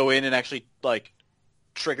 did you go in and actually, like,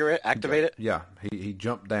 trigger it, activate it? Yeah. He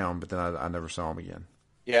jumped down, but then I never saw him again.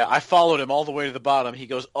 Yeah, I followed him all the way to the bottom. He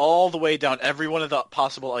goes all the way down every one of the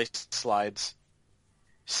possible ice slides.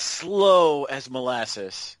 Slow as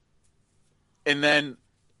molasses. And then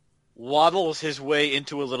waddles his way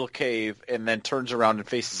into a little cave and then turns around and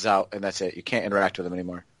faces out, and that's it. You can't interact with him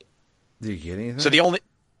anymore. Did you get anything? So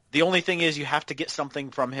the only thing is you have to get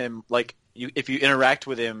something from him. Like, if you interact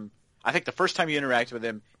with him, I think the first time you interact with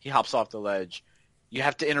him, he hops off the ledge. You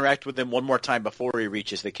have to interact with him one more time before he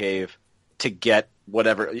reaches the cave to get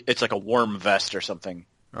whatever. It's like a worm vest or something.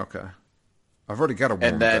 Okay. I've already got a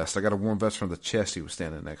warm vest. I got a warm vest from the chest he was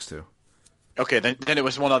standing next to. Okay, then it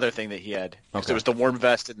was one other thing that he had. Okay. It was the warm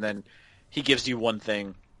vest, and then he gives you one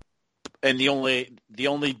thing. And the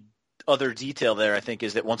only other detail there, I think,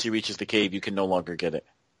 is that once he reaches the cave, you can no longer get it.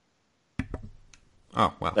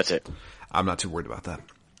 Oh, well. That's it. I'm not too worried about that.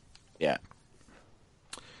 Yeah.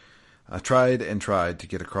 I tried and tried to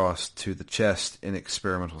get across to the chest in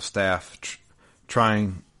experimental staff,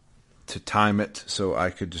 trying to time it so I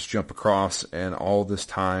could just jump across, and all this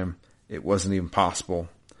time it wasn't even possible.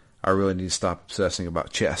 I really need to stop obsessing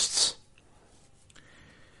about chests.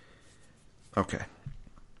 Okay.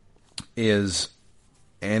 Is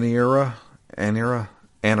Anira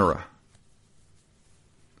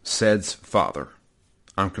Sed's father?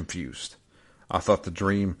 I'm confused. I thought the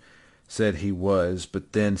dream said he was,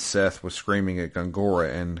 but then Seth was screaming at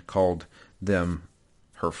Gongora and called them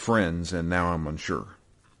her friends, and now I'm unsure.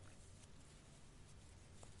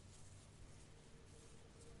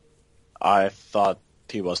 I thought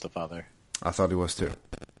he was the father. I thought he was too.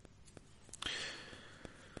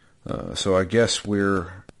 So I guess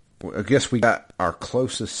we got our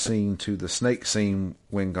closest scene to the snake scene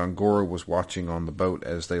when Gongora was watching on the boat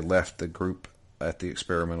as they left the group at the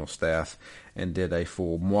experimental staff and did a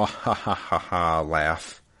full mwahahaha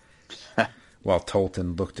laugh while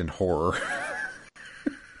Tolton looked in horror.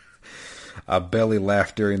 I belly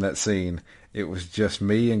laughed during that scene. It was just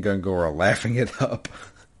me and Gongora laughing it up.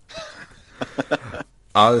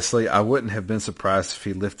 Honestly, I wouldn't have been surprised if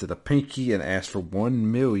he lifted a pinky and asked for $1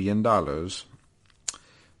 million.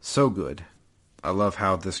 So good. I love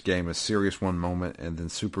how this game is serious one moment and then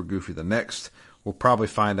super goofy the next. We'll probably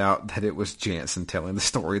find out that it was Jansen telling the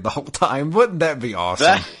story the whole time. Wouldn't that be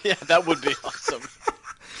awesome? That would be awesome.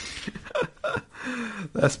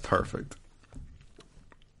 That's perfect.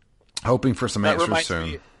 Hoping for some answers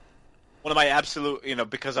soon. one of my absolute,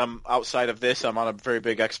 because I'm outside of this, I'm on a very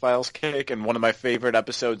big X-Files kick, and one of my favorite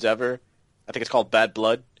episodes ever, I think it's called Bad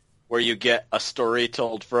Blood, where you get a story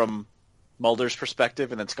told from Mulder's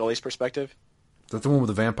perspective and then Scully's perspective. Is that the one with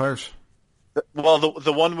the vampires? Well,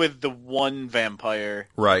 the one with the one vampire,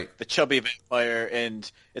 Right? the chubby vampire,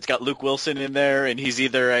 and it's got Luke Wilson in there, and he's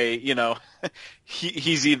either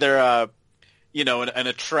he's either an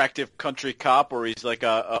attractive country cop, or he's like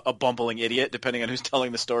a bumbling idiot, depending on who's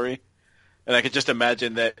telling the story. And I could just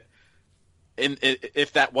imagine that,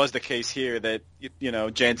 if that was the case here, that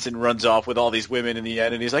Jansen runs off with all these women in the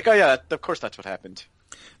end, and he's like, "Oh yeah, of course that's what happened."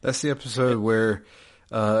 That's the episode where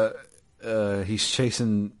he's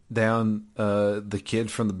chasing down the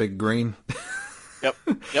kid from the Big Green. Yep,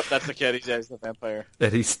 that's the kid. He's the vampire.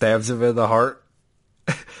 And he stabs him in the heart.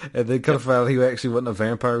 And then comes out he actually wasn't a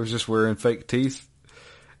vampire, he was just wearing fake teeth.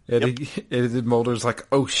 And and Mulder's like,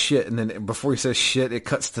 oh shit. And then before he says shit, it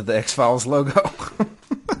cuts to the X-Files logo.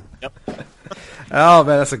 Yep. Oh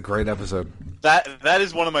man, that's a great episode. That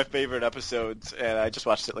is one of my favorite episodes, and I just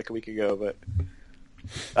watched it like a week ago, but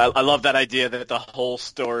I love that idea that the whole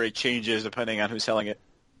story changes depending on who's telling it.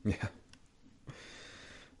 Yeah.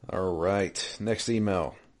 All right. Next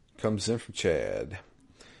email comes in from Chad.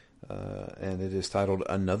 And it is titled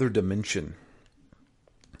Another Dimension.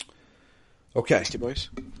 Okay. Beastie Boys.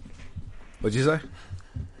 What'd you say?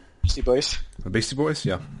 Beastie Boys. The Beastie Boys?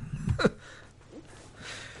 Yeah.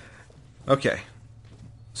 Okay.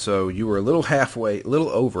 So you were a little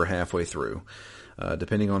over halfway through.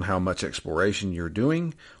 Depending on how much exploration you're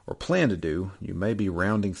doing or plan to do, you may be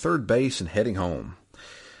rounding third base and heading home.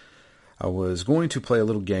 I was going to play a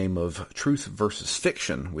little game of truth versus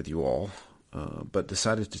fiction with you all, but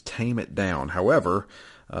decided to tame it down. However,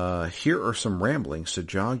 here are some ramblings to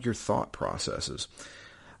jog your thought processes.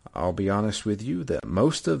 I'll be honest with you that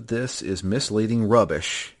most of this is misleading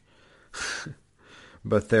rubbish,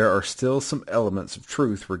 but there are still some elements of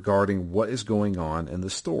truth regarding what is going on in the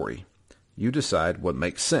story. You decide what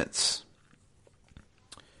makes sense.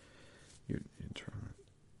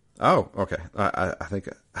 Oh, okay. I think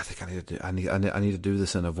I need to do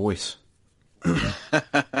this in a voice. I'm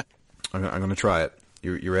going to try it.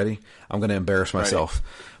 You ready? I'm going to embarrass myself,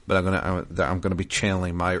 but I'm going to be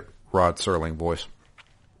channeling my Rod Serling voice.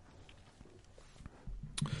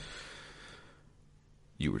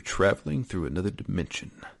 You were traveling through another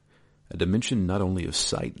dimension, a dimension not only of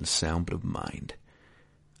sight and sound but of mind,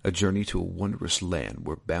 a journey to a wondrous land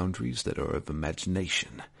where boundaries that are of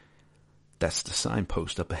imagination. That's the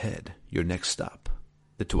signpost up ahead. Your next stop,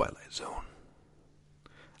 the Twilight Zone.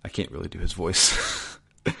 I can't really do his voice.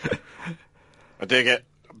 I dig it.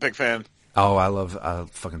 I'm a big fan. Oh, I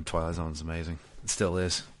love fucking Twilight Zone's amazing. It still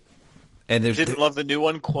is. And didn't love the new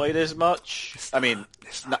one quite as much. I mean,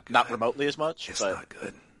 not remotely as much. It's but not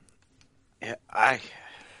good. Yeah,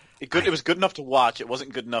 it was good enough to watch. It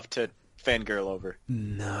wasn't good enough to fangirl over.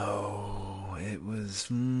 No, it was.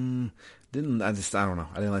 I don't know.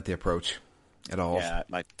 I didn't like the approach at all. Yeah,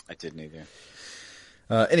 I didn't either.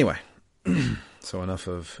 Anyway, so enough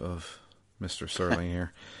of Mr. Serling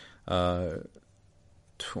here. Oh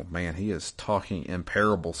man, he is talking in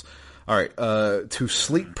parables. All right, to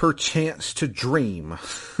sleep perchance to dream.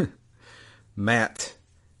 Matt,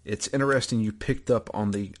 it's interesting you picked up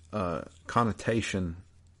on the connotation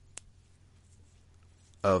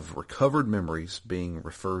of recovered memories being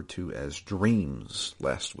referred to as dreams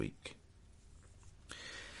last week.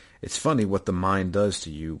 It's funny what the mind does to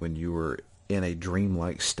you when you are in a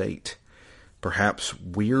dreamlike state. Perhaps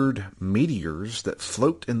weird meteors that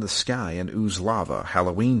float in the sky and ooze lava,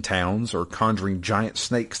 Halloween towns, or conjuring giant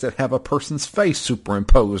snakes that have a person's face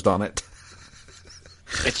superimposed on it.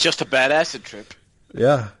 It's just a bad acid trip.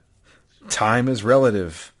 Yeah. Time is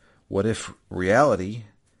relative. What if reality,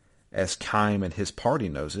 as Kime and his party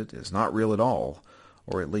knows it, is not real at all,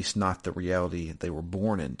 or at least not the reality they were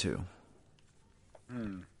born into?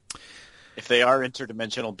 If they are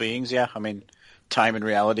interdimensional beings, yeah, I mean, time and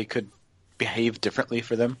reality could behave differently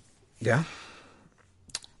for them. Yeah.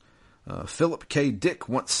 Philip K. Dick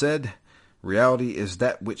once said, reality is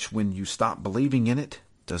that which, when you stop believing in it,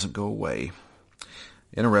 doesn't go away.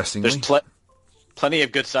 Interestingly, there's plenty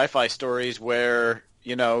of good sci-fi stories where,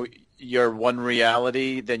 you're one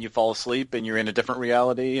reality, then you fall asleep and you're in a different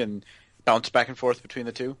reality and bounce back and forth between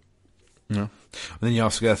the two. Yeah. And then you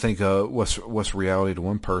also got to think what's reality to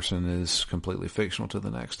one person is completely fictional to the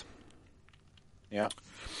next. Yeah.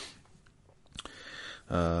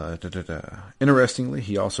 Interestingly,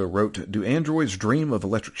 he also wrote, "Do androids dream of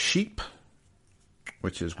electric sheep?"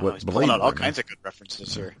 Which is what Blade Runner, all kinds of good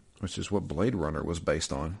references, sir. Which is what Blade Runner was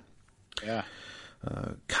based on. Yeah.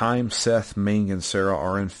 Kime, Seth, Ming, and Sarah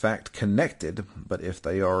are in fact connected, but if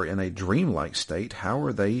they are in a dreamlike state, how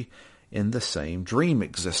are they in the same dream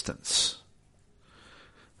existence?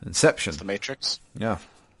 Inception. It's the Matrix. Yeah.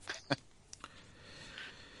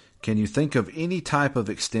 Can you think of any type of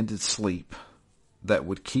extended sleep that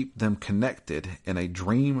would keep them connected in a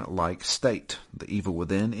dream-like state? The Evil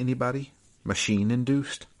Within, anybody?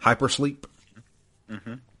 Machine-induced? Hypersleep?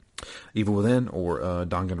 Mm-hmm. Evil Within or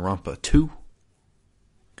Danganronpa 2?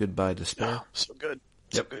 Goodbye Despair. Oh, so good.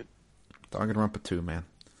 Yep. So good. Danganronpa 2, man.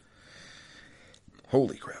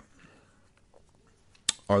 Holy crap.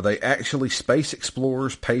 Are they actually space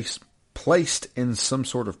explorers placed in some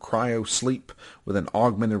sort of cryo sleep with an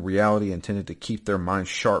augmented reality intended to keep their minds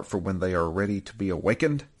sharp for when they are ready to be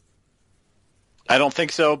awakened? I don't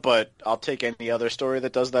think so, but I'll take any other story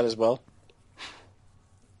that does that as well.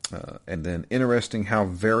 And then interesting how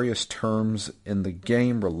various terms in the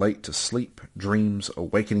game relate to sleep, dreams,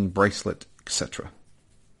 awakening bracelet, etc.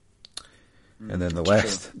 And then the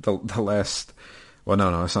last, well,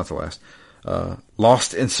 no, it's not the last.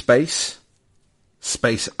 Lost in Space,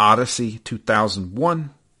 Space Odyssey 2001,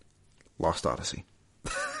 Lost Odyssey.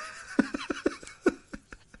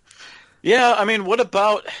 Yeah, I mean, what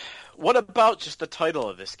about just the title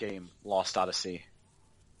of this game, Lost Odyssey?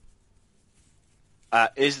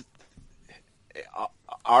 Have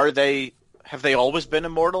they always been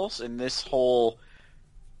immortals? And this whole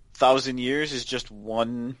 1,000 years is just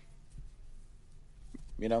one.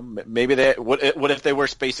 You know, maybe what if they were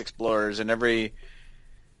space explorers, and every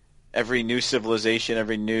new civilization,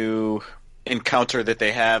 every new encounter that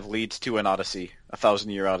they have leads to an odyssey,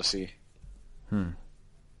 1,000-year odyssey.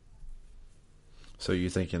 So you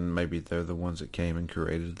thinking maybe they're the ones that came and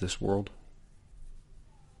created this world?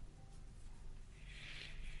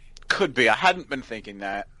 Could be. I hadn't been thinking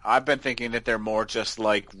that. I've been thinking that they're more just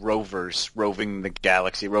like rovers, roving the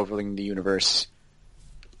galaxy, roving the universe.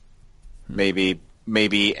 Maybe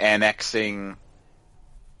annexing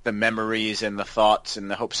the memories and the thoughts and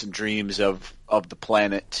the hopes and dreams of the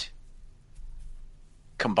planet,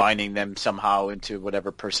 combining them somehow into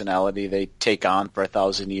whatever personality they take on for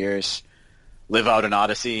 1,000 years, live out an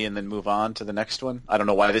odyssey, and then move on to the next one. I don't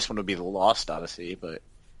know why this one would be the Lost Odyssey,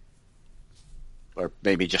 or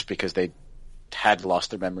maybe just because they had lost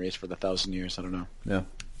their memories for the 1,000 years. I don't know. Yeah.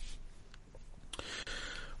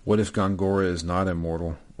 What if Gongora is not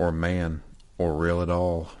immortal or man or real at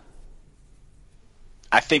all?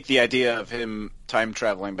 I think the idea of him time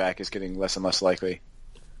traveling back is getting less and less likely.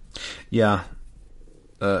 Yeah.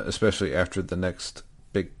 Especially after the next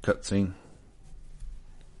big cutscene.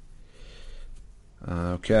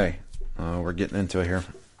 Okay. We're getting into it here.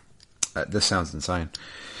 This sounds insane.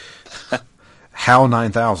 HAL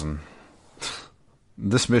 9000.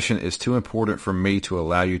 This mission is too important for me to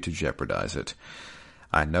allow you to jeopardize it.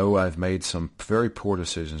 I know I've made some very poor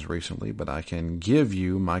decisions recently, but I can give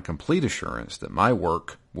you my complete assurance that my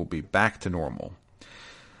work will be back to normal.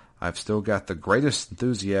 I've still got the greatest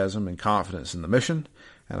enthusiasm and confidence in the mission,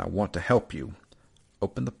 and I want to help you.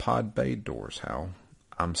 Open the pod bay doors, Hal.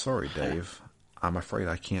 I'm sorry, Dave. I'm afraid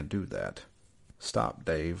I can't do that. Stop,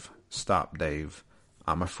 Dave. Stop, Dave.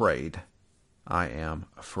 I'm afraid. I am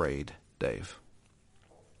afraid, Dave.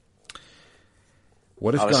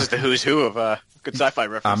 What if this is the who's who of good sci-fi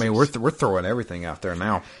references. I mean, we're throwing everything out there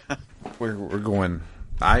now. we're going.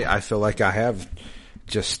 I feel like I have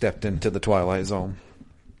just stepped into the Twilight Zone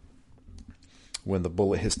when the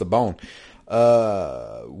bullet hits the bone.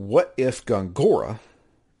 What if Gongora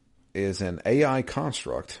is an AI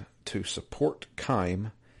construct to support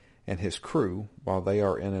Kime and his crew while they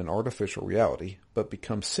are in an artificial reality, but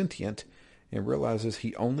becomes sentient and realizes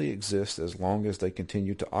he only exists as long as they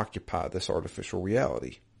continue to occupy this artificial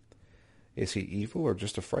reality? Is he evil or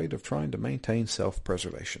just afraid of trying to maintain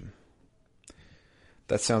self-preservation?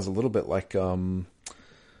 That sounds a little bit like,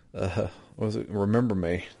 what was it? Remember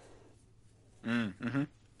Me. Mm-hmm.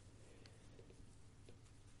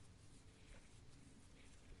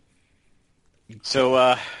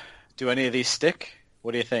 So, do any of these stick?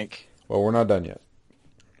 What do you think? Well, we're not done yet.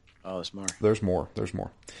 Oh, there's more. There's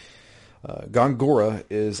more. Gongora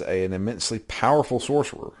is an immensely powerful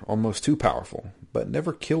sorcerer, almost too powerful, but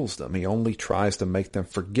never kills them. He only tries to make them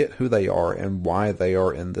forget who they are and why they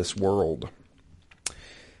are in this world.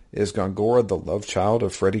 Is Gongora the love child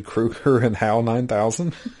of Freddy Krueger and HAL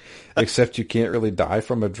 9000? Except you can't really die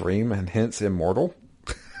from a dream and hence immortal?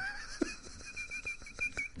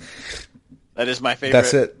 That is my favorite.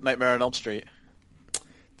 That's it. Nightmare on Elm Street.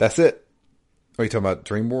 That's it. Are you talking about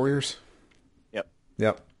Dream Warriors?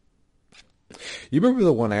 Yep. You remember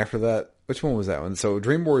the one after that? Which one was that one? So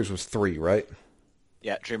Dream Warriors was 3, right?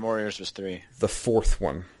 Yeah, Dream Warriors was 3. The fourth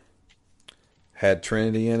one had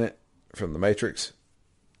Trinity in it from The Matrix.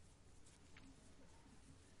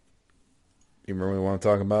 You remember what I'm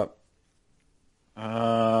talking about?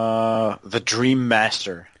 The Dream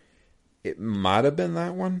Master. It might have been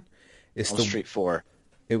that one. It's on the Street 4.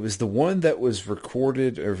 It was the one that was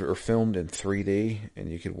recorded or filmed in 3D, and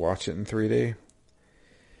you could watch it in 3D.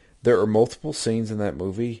 There are multiple scenes in that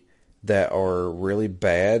movie that are really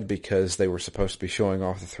bad because they were supposed to be showing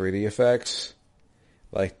off the 3D effects.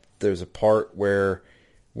 Like, there's a part where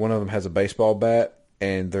one of them has a baseball bat,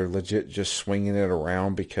 and they're legit just swinging it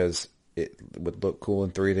around because it would look cool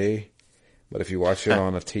in 3D. But if you watch it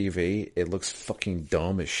on a TV, it looks fucking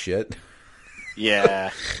dumb as shit.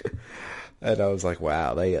 Yeah. And I was like,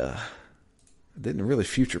 wow, they didn't really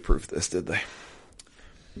future-proof this, did they?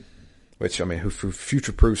 Which, I mean, who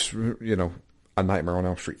future-proofs, you know, A Nightmare on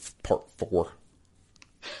Elm Street Part 4?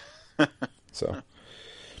 So,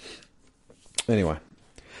 anyway.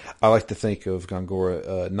 I like to think of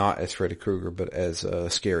Gongora not as Freddy Krueger, but as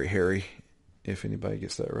Scary Harry, if anybody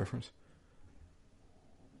gets that reference.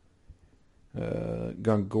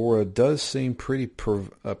 Gongora does seem pretty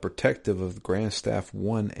protective of Grand Staff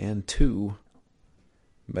 1 and 2.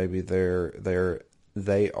 Maybe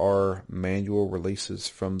they are manual releases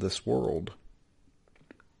from this world.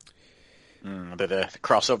 The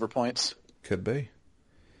crossover points? Could be.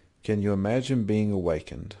 Can you imagine being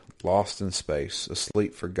awakened, lost in space,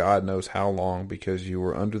 asleep for God knows how long because you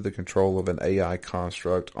were under the control of an AI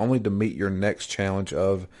construct, only to meet your next challenge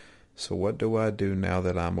of, so what do I do now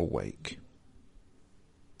that I'm awake?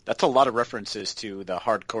 That's a lot of references to the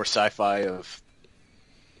hardcore sci-fi of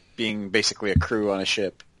being basically a crew on a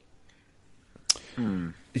ship.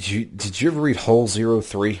 Did you ever read Hull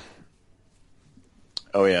 03?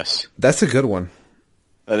 Oh, yes. That's a good one.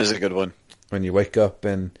 That is a good one. When you wake up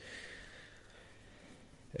and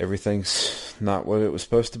everything's not what it was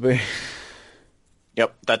supposed to be.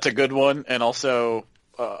 Yep, that's a good one. And also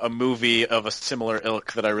a movie of a similar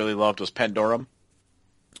ilk that I really loved was Pandorum.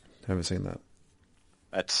 Haven't seen that.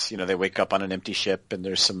 That's, they wake up on an empty ship and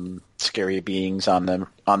there's some scary beings on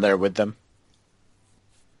there with them.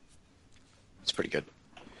 It's pretty good.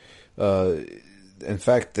 In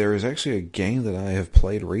fact, there is actually a game that I have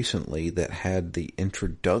played recently that had the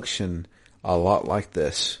introduction a lot like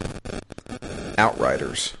this.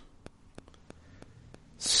 Outriders.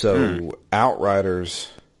 So, Outriders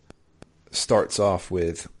starts off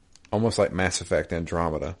with almost like Mass Effect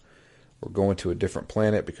Andromeda. We're going to a different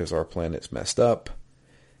planet because our planet's messed up.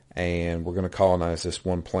 And we're going to colonize this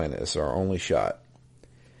one planet. It's our only shot.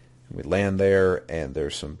 We land there, and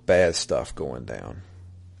there's some bad stuff going down.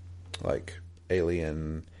 Like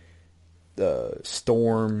alien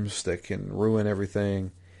storms that can ruin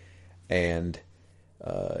everything. And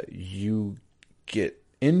you get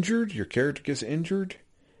injured. Your character gets injured.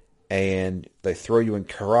 And they throw you in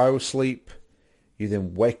cryosleep. You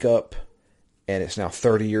then wake up, and it's now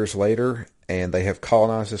 30 years later. And they have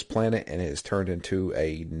colonized this planet, and it has turned into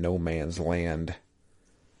a no man's land.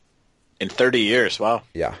 In 30 years, wow.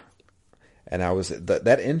 Yeah. And I was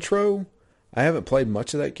that intro, I haven't played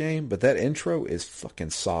much of that game, but that intro is fucking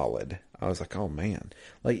solid. I was like, oh man.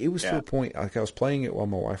 Like, it was to a point, like, I was playing it while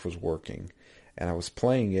my wife was working. And I was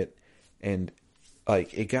playing it, and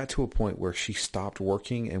like, it got to a point where she stopped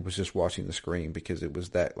working and was just watching the screen because it was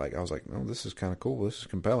that, like, I was like, no, this is kind of cool. This is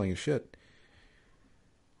compelling as shit.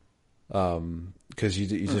 Because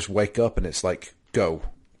you just wake up and it's like, go,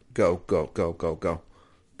 go, go, go, go, go,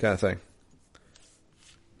 kind of thing.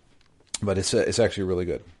 But it's actually really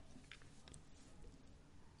good.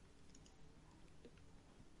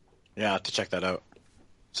 Yeah, I have to check that out.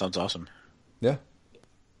 Sounds awesome. Yeah.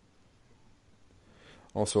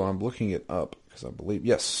 Also, I'm looking it up because I believe,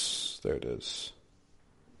 yes, there it is.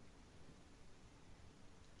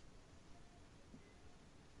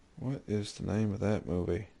 What is the name of that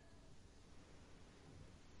movie?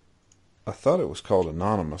 I thought it was called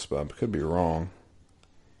Anonymous, but I could be wrong.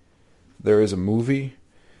 There is a movie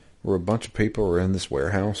where a bunch of people are in this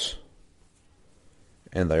warehouse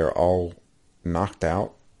and they are all knocked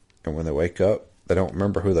out, and when they wake up, they don't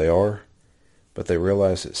remember who they are, but they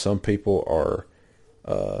realize that some people are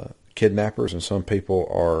kidnappers and some people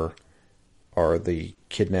are the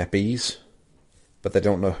kidnappees, but they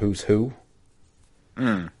don't know who's who.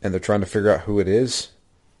 And they're trying to figure out who it is.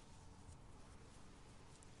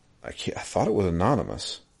 I thought it was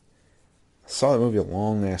Anonymous. I saw that movie a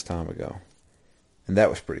long ass time ago. And that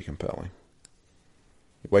was pretty compelling.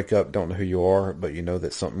 You wake up, don't know who you are, but you know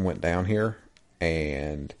that something went down here.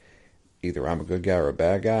 And either I'm a good guy or a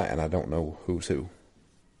bad guy, and I don't know who's who.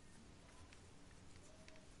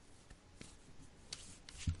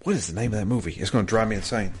 What is the name of that movie? It's going to drive me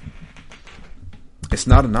insane. It's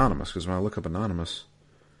not Anonymous, because when I look up Anonymous...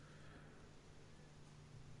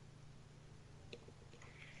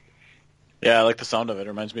 Yeah, I like the sound of it. It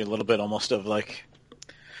reminds me a little bit almost of like...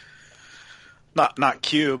 Not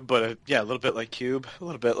Cube, but a little bit like Cube. A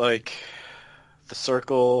little bit like The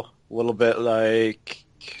Circle. A little bit like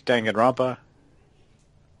Danganronpa.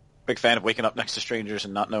 Big fan of waking up next to strangers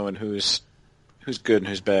and not knowing who's good and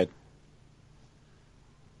who's bad.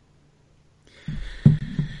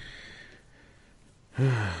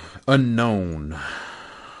 Unknown.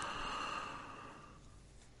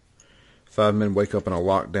 5 men wake up in a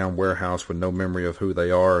locked-down warehouse with no memory of who they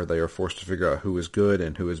are. They are forced to figure out who is good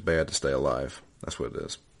and who is bad to stay alive. That's what it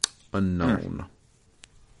is. Unknown.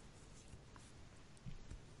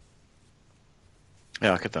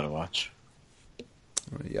 Yeah, I'll give that a watch.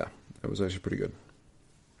 Yeah, it was actually pretty good.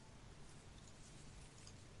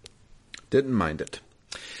 Didn't mind it.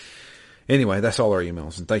 Anyway, that's all our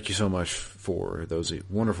emails, and thank you so much for those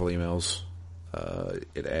wonderful emails.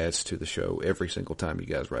 It adds to the show every single time you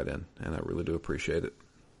guys write in, and I really do appreciate it.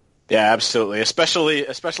 Yeah, absolutely.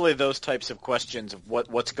 Especially those types of questions of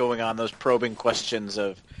what's going on, those probing questions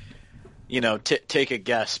of, take a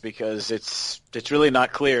guess, because it's really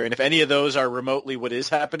not clear. And if any of those are remotely what is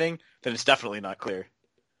happening, then it's definitely not clear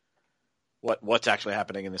what's actually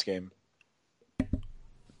happening in this game.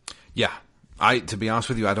 Yeah. To be honest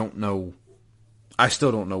with you, I don't know. I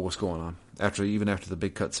still don't know what's going on even after the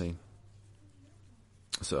big cutscene.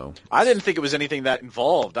 So I didn't think it was anything that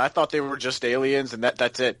involved. I thought they were just aliens, and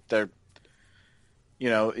that's it. They're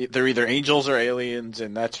either angels or aliens,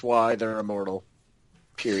 and that's why they're immortal.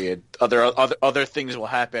 Period. Other things will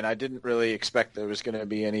happen. I didn't really expect there was going to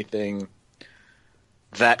be anything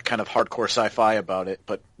that kind of hardcore sci-fi about it,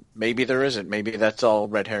 but maybe there isn't. Maybe that's all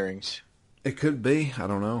red herrings. It could be. I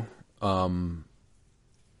don't know.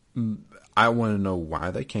 I want to know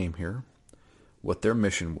why they came here, what their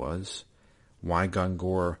mission was, why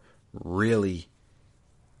Gongora really,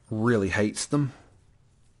 really hates them.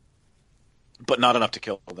 But not enough to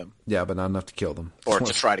kill them. Yeah, but not enough to kill them. Or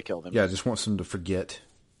to try to kill them. Yeah, just wants them to forget.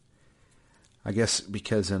 I guess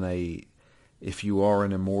because if you are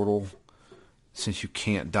an immortal, since you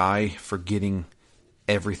can't die, forgetting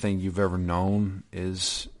everything you've ever known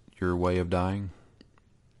is your way of dying.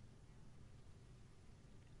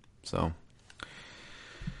 So,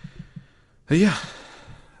 yeah,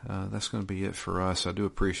 that's going to be it for us. I do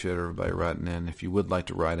appreciate everybody writing in. If you would like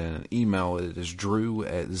to write in an email, it is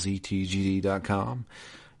drew@ztgd.com.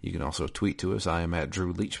 You can also tweet to us. I am at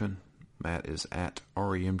Drew Leachman. Matt is at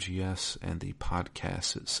REMGS, and the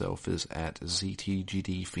podcast itself is at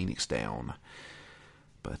ZTGD Phoenix Down.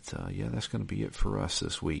 But, yeah, that's going to be it for us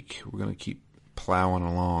this week. We're going to keep plowing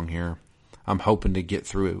along here. I'm hoping to get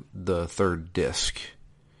through the third disc,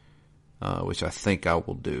 which I think I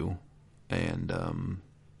will do. And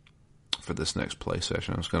for this next play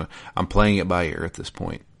session, I'm playing it by ear at this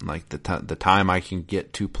point. Like the time I can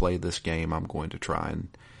get to play this game, I'm going to try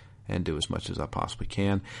and do as much as I possibly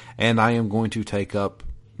can. And I am going to take up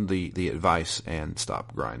the advice and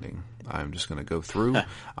stop grinding. I'm just going to go through.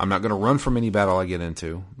 I'm not going to run from any battle I get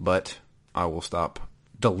into, but I will stop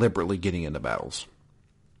deliberately getting into battles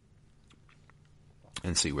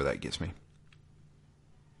and see where that gets me.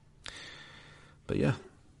 But yeah,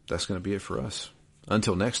 that's going to be it for us.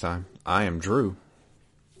 Until next time, I am Drew.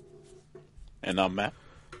 And I'm Matt.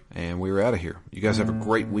 And we're out of here. You guys have a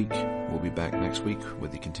great week. We'll be back next week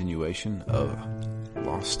with the continuation of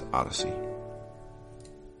Lost Odyssey.